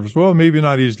enters service. Well, maybe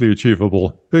not easily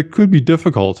achievable. It could be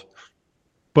difficult,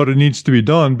 but it needs to be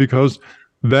done because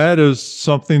that is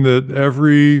something that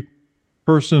every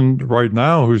person right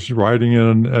now who's riding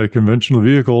in a conventional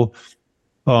vehicle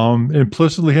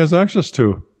implicitly has access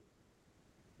to.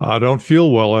 I don't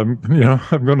feel well. I'm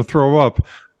going to throw up.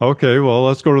 Okay, well,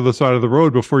 let's go to the side of the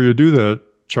road before you do that,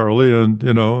 Charlie. And,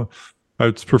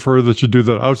 I'd prefer that you do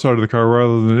that outside of the car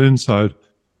rather than inside.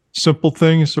 Simple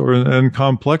things and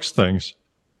complex things.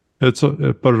 But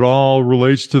it all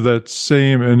relates to that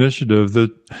same initiative that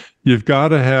you've got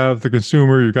to have the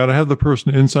consumer, you've got to have the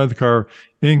person inside the car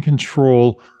in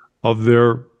control of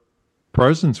their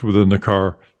presence within the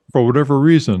car for whatever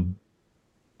reason.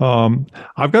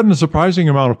 I've gotten a surprising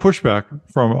amount of pushback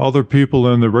from other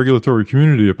people in the regulatory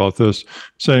community about this,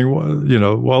 saying,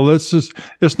 well,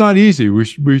 it's not easy.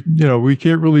 We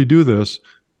can't really do this.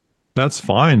 That's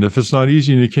fine. If it's not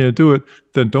easy and you can't do it,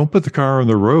 then don't put the car on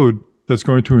the road that's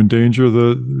going to endanger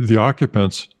the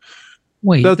occupants.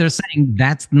 Wait, they're saying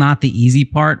that's not the easy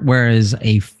part, whereas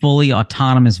a fully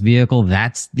autonomous vehicle,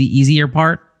 that's the easier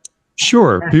part?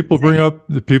 Sure. People bring up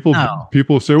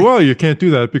people say, well, you can't do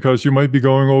that because you might be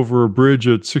going over a bridge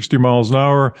at 60 miles an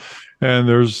hour and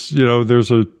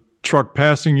there's a truck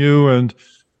passing you and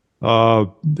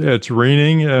it's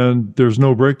raining and there's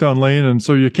no breakdown lane. And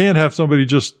so you can't have somebody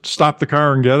just stop the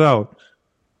car and get out.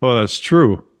 Well, that's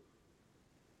true.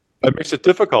 That makes it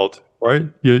difficult, right?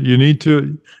 You need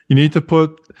to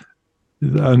put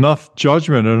enough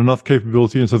judgment and enough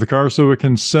capability into the car so it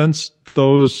can sense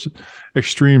those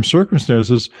extreme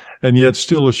circumstances and yet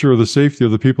still assure the safety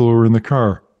of the people who are in the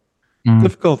car.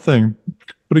 Difficult thing.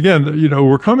 But again,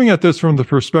 we're coming at this from the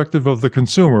perspective of the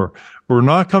consumer. We're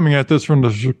not coming at this from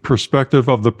the perspective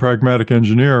of the pragmatic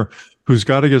engineer who's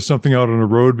got to get something out on the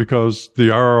road because the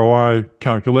ROI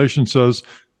calculation says,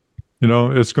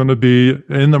 it's going to be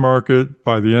in the market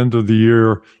by the end of the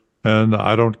year, and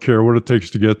I don't care what it takes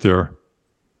to get there.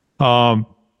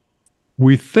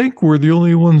 We think we're the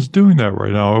only ones doing that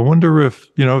right now. I wonder if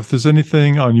there's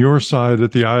anything on your side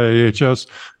at the IIHS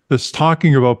that's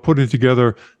talking about putting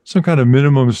together some kind of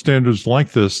minimum standards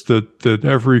like this that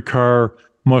every car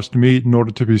must meet in order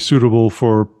to be suitable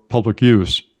for public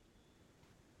use?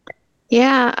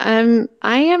 Yeah,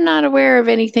 I am not aware of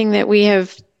anything that we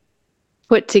have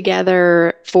put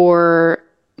together for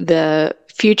the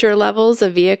future levels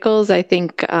of vehicles. I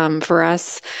think for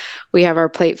us, we have our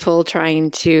plate full trying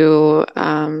to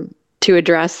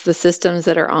address the systems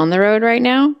that are on the road right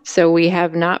now. So we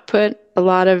have not put a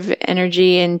lot of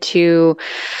energy into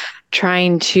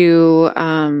trying to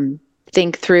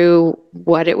think through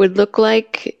what it would look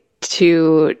like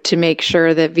to make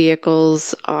sure that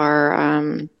vehicles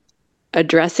are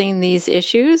addressing these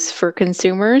issues for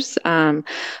consumers.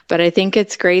 But I think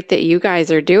it's great that you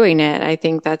guys are doing it. I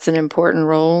think that's an important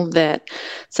role that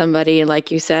somebody,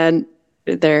 like you said,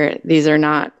 these are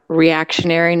not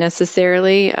reactionary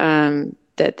necessarily,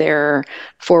 that they're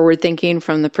forward thinking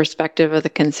from the perspective of the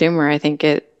consumer. I think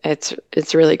it's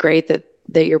really great that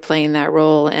you're playing that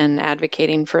role and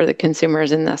advocating for the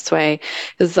consumers in this way.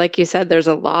 Because like you said, there's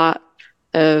a lot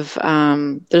of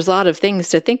things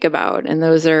to think about, and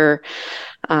those are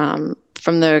from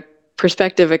the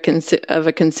perspective of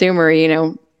a consumer.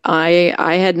 I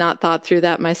had not thought through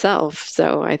that myself,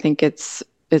 so I think it's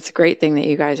a great thing that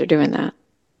you guys are doing that.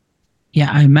 Yeah,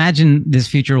 I imagine this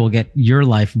future will get your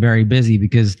life very busy,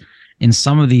 because in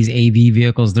some of these AV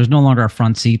vehicles, there's no longer a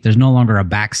front seat, there's no longer a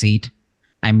back seat.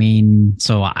 I mean,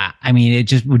 it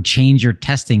just would change your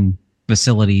testing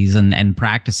facilities and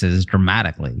practices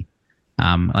dramatically.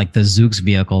 Like the Zoox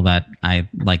vehicle that I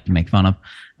like to make fun of.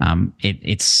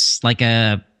 It's like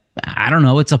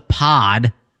it's a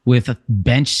pod with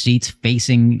bench seats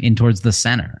facing in towards the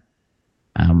center.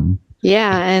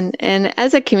 Yeah, and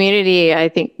as a community, I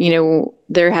think,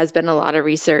 there has been a lot of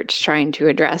research trying to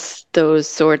address those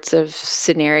sorts of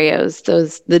scenarios,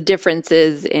 the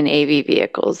differences in AV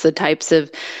vehicles, the types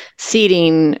of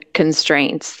seating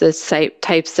constraints, the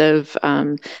types of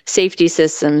safety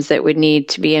systems that would need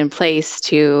to be in place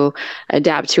to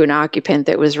adapt to an occupant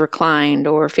that was reclined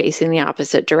or facing the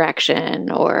opposite direction,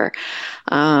 or,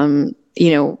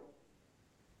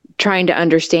 trying to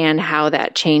understand how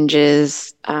that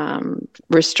changes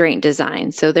restraint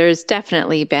design. So there's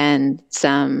definitely been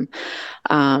some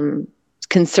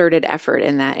concerted effort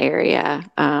in that area,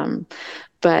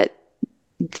 but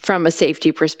from a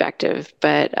safety perspective,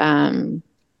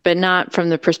 but not from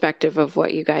the perspective of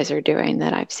what you guys are doing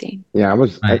that I've seen. Yeah,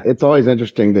 it's always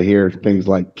interesting to hear things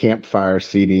like campfire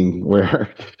seating,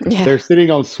 where they're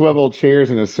sitting on swivel chairs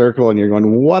in a circle, and you're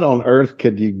going, what on earth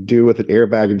could you do with an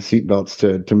airbag and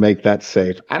seatbelts to make that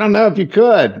safe? I don't know if you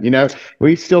could.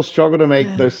 We still struggle to make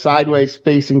those sideways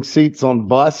facing seats on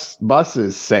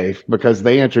buses safe, because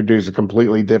they introduce a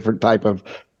completely different type of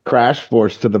crash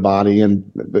force to the body, and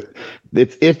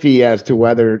it's iffy as to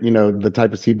whether the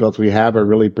type of seatbelts we have are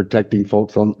really protecting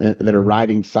folks that are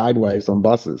riding sideways on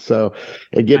buses. So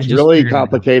it gets really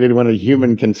complicated when a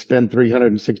human can spin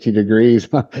 360 degrees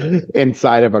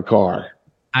inside of a car.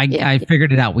 I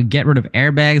figured it out. We get rid of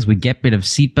airbags, we get rid of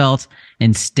seatbelts.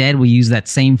 Instead, we use that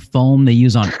same foam they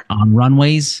use on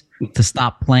runways to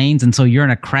stop planes, and so you're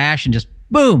in a crash and just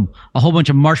boom, a whole bunch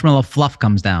of marshmallow fluff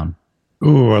comes down.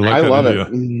 Ooh, I love it.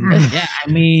 Yeah, I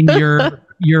mean,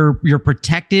 you're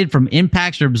protected from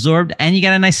impacts, you're absorbed, and you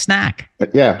got a nice snack.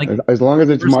 But yeah, as long as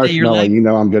it's marshmallow,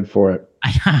 I'm good for it.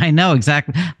 I know,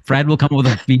 exactly. Fred will come up with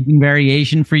a vegan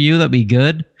variation for you. That'll be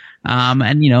good.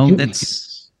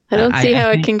 That's. I don't see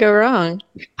how it can go wrong.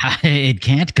 It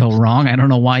can't go wrong. I don't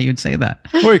know why you'd say that.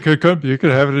 Well, you could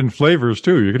have it in flavors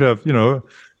too. You could have,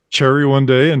 cherry one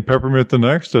day and peppermint the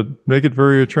next to make it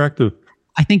very attractive.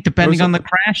 I think depending on the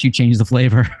crash, you change the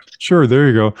flavor. Sure, there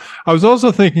you go. I was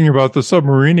also thinking about the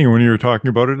submarining when you were talking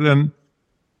about it, and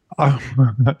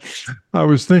I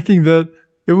was thinking that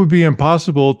it would be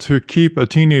impossible to keep a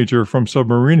teenager from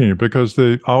submarining, because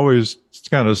they always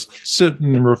kind of sit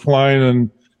and recline and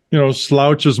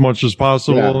slouch as much as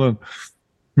possible. Yeah. And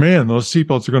man, those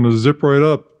seatbelts are going to zip right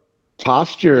up.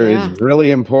 Posture is really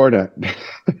important.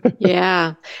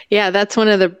 Yeah. That's one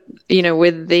of the,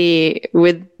 with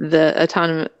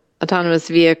the autonomous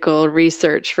vehicle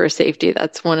research for safety,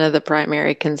 that's one of the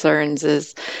primary concerns,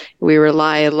 is we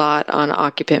rely a lot on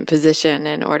occupant position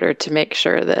in order to make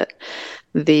sure that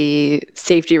the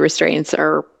safety restraints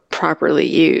are properly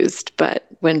used. But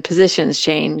when positions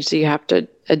change, you have to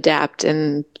adapt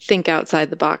and think outside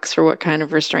the box for what kind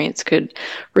of restraints could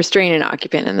restrain an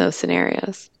occupant in those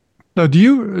scenarios. Now, do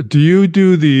you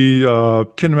do the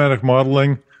kinematic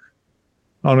modeling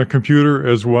on a computer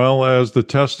as well as the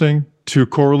testing to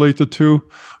correlate the two,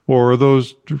 or are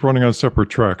those running on separate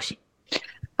tracks?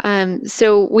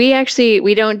 So we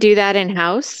don't do that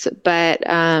in-house, but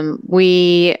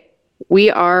we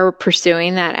are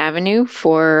pursuing that avenue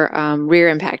for rear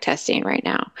impact testing right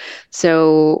now.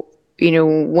 So,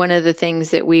 one of the things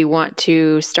that we want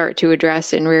to start to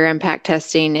address in rear impact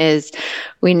testing is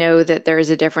we know that there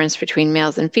is a difference between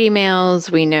males and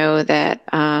females. We know that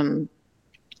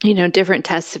different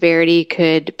test severity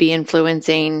could be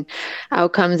influencing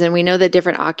outcomes, and we know that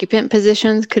different occupant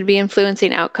positions could be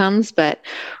influencing outcomes. But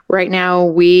right now,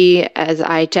 we as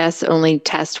IIHS only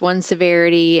test one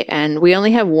severity, and we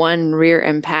only have one rear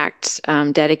impact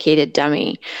dedicated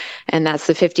dummy, and that's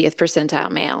the 50th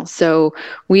percentile male. So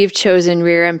we've chosen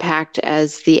rear impact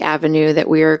as the avenue that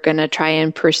we are going to try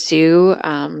and pursue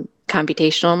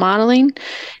computational modeling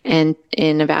and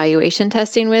in evaluation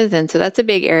testing with. And so that's a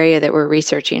big area that we're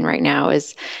researching right now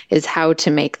is how to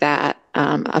make that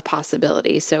a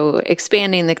possibility. So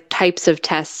expanding the types of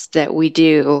tests that we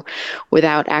do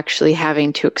without actually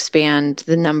having to expand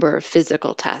the number of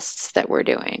physical tests that we're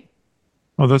doing.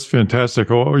 Oh, that's fantastic.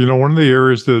 Well, one of the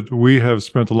areas that we have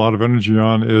spent a lot of energy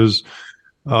on is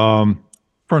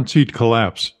front seat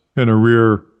collapse in a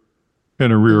rear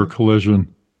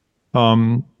collision.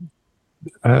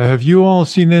 Have you all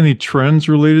seen any trends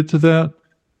related to that?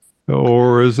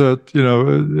 Or is that,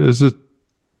 is it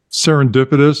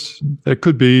serendipitous? It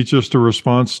could be just a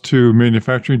response to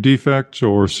manufacturing defects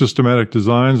or systematic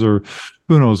designs or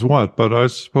who knows what, but I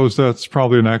suppose that's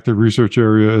probably an active research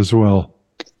area as well.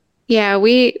 Yeah,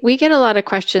 we get a lot of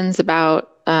questions about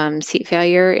seat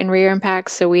failure in rear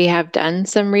impacts, so we have done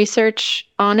some research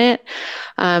on it.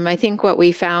 I think what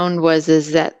we found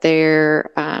is that they're,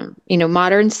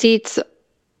 modern seats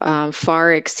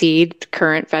far exceed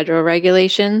current federal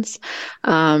regulations,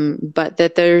 but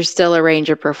that there's still a range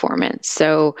of performance.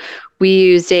 So we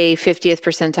used a 50th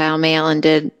percentile male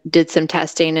and did some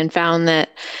testing and found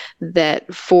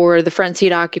that for the front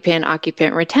seat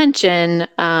occupant retention,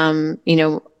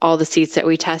 all the seats that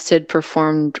we tested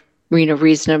performed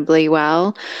reasonably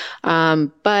well,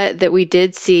 but that we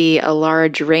did see a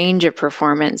large range of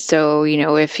performance. So,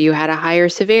 if you had a higher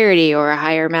severity or a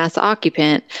higher mass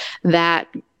occupant, that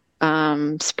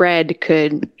spread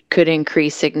could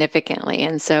increase significantly.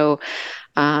 And so,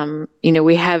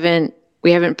 we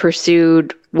haven't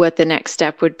pursued what the next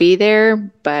step would be there,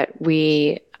 but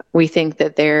we think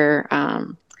that there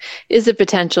is a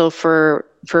potential for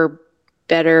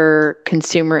better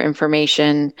consumer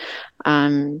information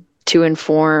to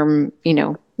inform,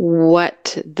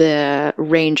 what the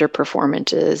range of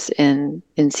performance is in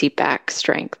seat back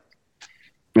strength.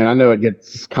 And I know it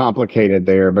gets complicated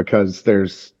there because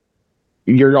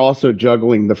you're also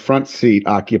juggling the front seat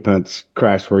occupants'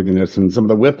 crashworthiness and some of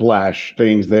the whiplash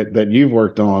things that you've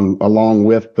worked on, along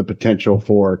with the potential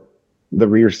for the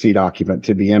rear seat occupant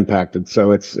to be impacted.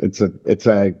 So it's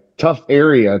a tough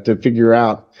area to figure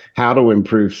out how to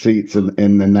improve seats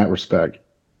in that respect.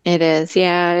 It is,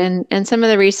 yeah, and some of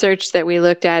the research that we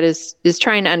looked at is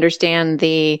trying to understand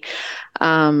the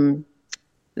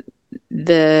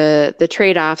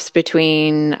trade-offs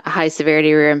between high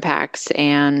severity rear impacts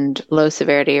and low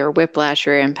severity or whiplash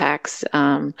rear impacts.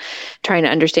 Trying to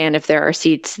understand if there are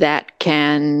seats that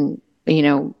can,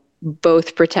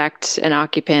 both protect an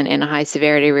occupant in a high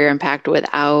severity rear impact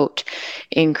without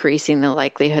increasing the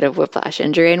likelihood of whiplash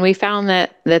injury. And we found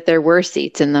that there were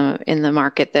seats in the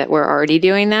market that were already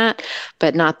doing that,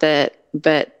 but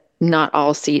not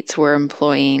all seats were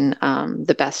employing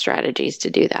the best strategies to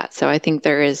do that. So I think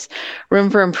there is room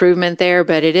for improvement there,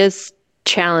 but it is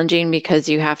challenging because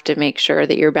you have to make sure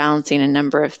that you're balancing a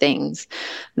number of things.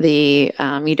 You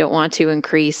don't want to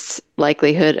increase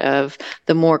likelihood of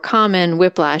the more common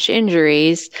whiplash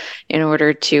injuries in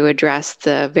order to address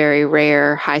the very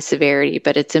rare high severity,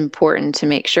 but it's important to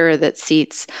make sure that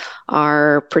seats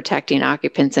are protecting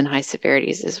occupants in high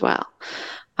severities as well.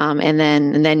 And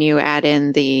then you add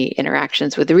in the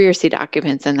interactions with the rear seat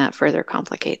occupants, and that further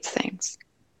complicates things.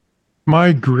 My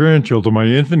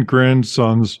infant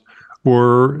grandsons,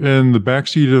 were in the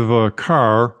backseat of a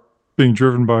car being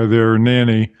driven by their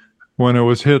nanny when it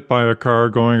was hit by a car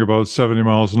going about 70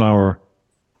 miles an hour.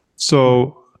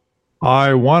 So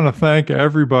I want to thank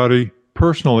everybody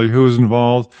personally who was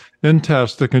involved in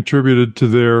tests that contributed to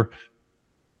their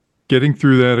getting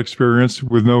through that experience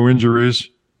with no injuries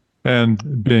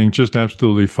and being just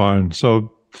absolutely fine.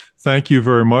 So thank you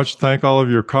very much. Thank all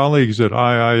of your colleagues at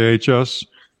IIHS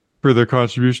for their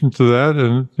contribution to that.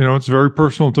 And, it's very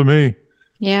personal to me.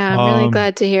 Yeah, I'm really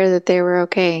glad to hear that they were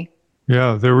okay.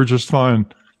 Yeah, they were just fine.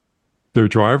 Their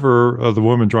driver, the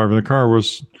woman driving the car,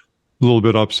 was a little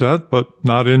bit upset, but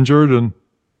not injured. And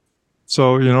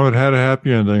so, it had a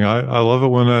happy ending. I love it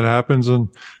when that happens. And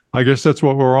I guess that's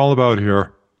what we're all about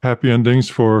here. Happy endings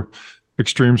for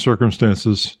extreme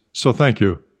circumstances. So thank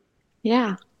you.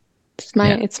 Yeah.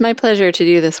 It's my pleasure to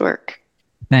do this work.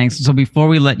 Thanks. So before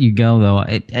we let you go, though,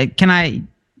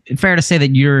 fair to say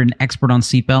that you're an expert on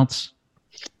seatbelts?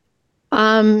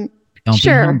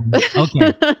 Sure.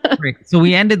 Okay. Great. So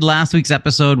we ended last week's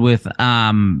episode with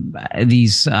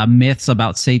these myths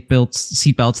about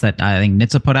seatbelts that I think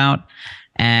NHTSA put out.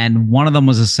 And one of them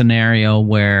was a scenario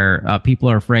where people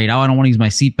are afraid, I don't want to use my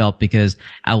seatbelt because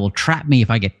it will trap me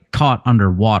if I get caught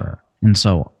underwater. And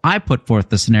so I put forth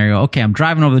the scenario, okay, I'm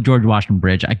driving over the George Washington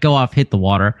Bridge. I go off, hit the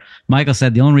water. Michael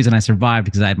said the only reason I survived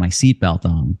because I had my seatbelt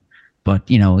on. But,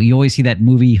 you always see that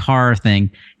movie horror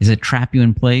thing. Does it trap you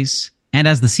in place? And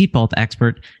as the seatbelt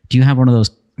expert, do you have one of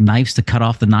those knives to cut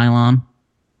off the nylon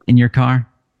in your car?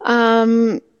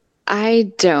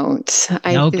 I don't.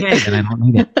 Okay, then I don't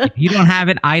need it. If you don't have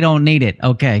it, I don't need it.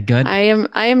 Okay, good. I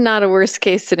am not a worst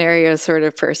case scenario sort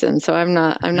of person, so I'm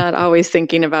not always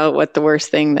thinking about what the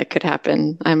worst thing that could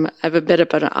happen. I'm a bit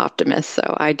of an optimist,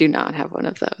 so I do not have one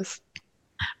of those.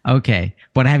 Okay,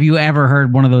 but have you ever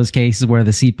heard one of those cases where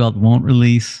the seatbelt won't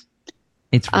release?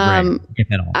 It's rare, if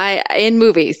at all. In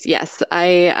movies, yes.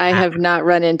 I have not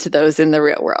run into those in the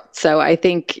real world. So I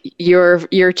think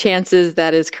your chances,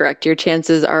 that is correct. Your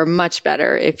chances are much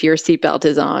better if your seatbelt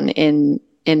is on in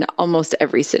almost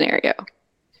every scenario.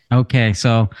 Okay,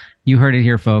 so you heard it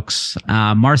here, folks.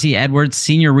 Marcy Edwards,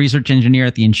 Senior Research Engineer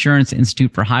at the Insurance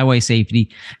Institute for Highway Safety,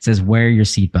 says wear your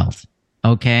seatbelt.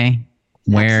 Okay?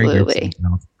 Wear your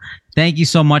seatbelt. Thank you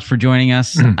so much for joining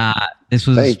us. This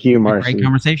was Thank you, Marcy. A great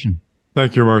conversation.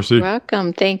 Thank you, Marcy. You're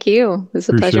welcome. Thank you. It was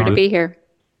a pleasure to be here.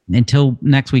 Until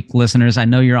next week, listeners, I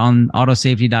know you're on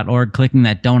autosafety.org, clicking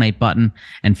that donate button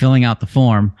and filling out the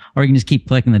form, or you can just keep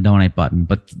clicking the donate button,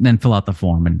 but then fill out the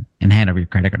form and hand over your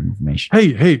credit card information.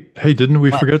 Hey, didn't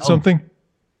we forget something?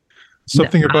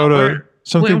 Something about an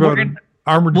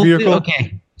armored vehicle?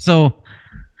 Okay. So,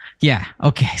 yeah.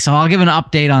 Okay. So I'll give an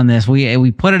update on this.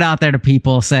 We put it out there to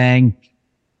people saying,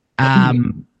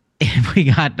 we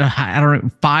got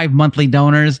 5 monthly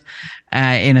donors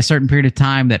in a certain period of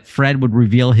time, that Fred would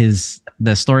reveal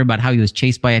the story about how he was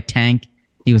chased by a tank.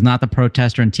 He was not the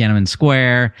protester in Tiananmen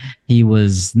Square. He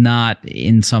was not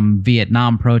in some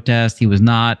Vietnam protest. He was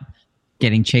not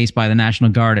getting chased by the National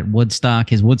Guard at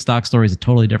Woodstock. His Woodstock story is a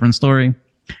totally different story.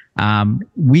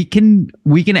 We can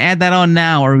add that on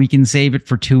now, or we can save it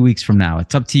for 2 weeks from now.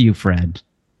 It's up to you, Fred.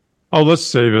 Oh, let's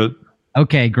save it.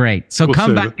 Okay, great. So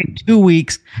come back in 2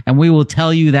 weeks and we will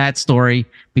tell you that story,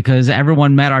 because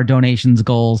everyone met our donations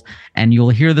goals, and you'll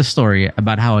hear the story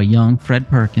about how a young Fred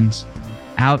Perkins,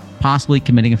 out possibly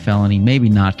committing a felony, maybe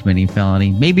not committing a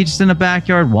felony, maybe just in a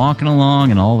backyard walking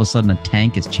along, and all of a sudden a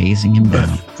tank is chasing him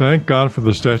down. Thank God for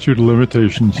the statute of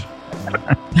limitations.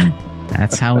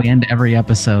 That's how we end every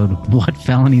episode. What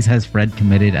felonies has Fred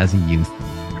committed as a youth?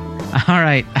 All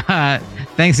right.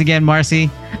 Thanks again, Marcy.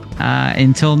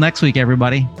 Until next week,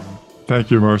 everybody. Thank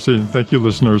you, Marcy. Thank you,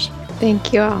 listeners.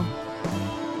 Thank you all.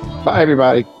 Bye,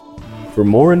 everybody. For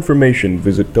more information,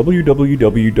 visit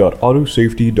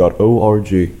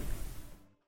www.autosafety.org.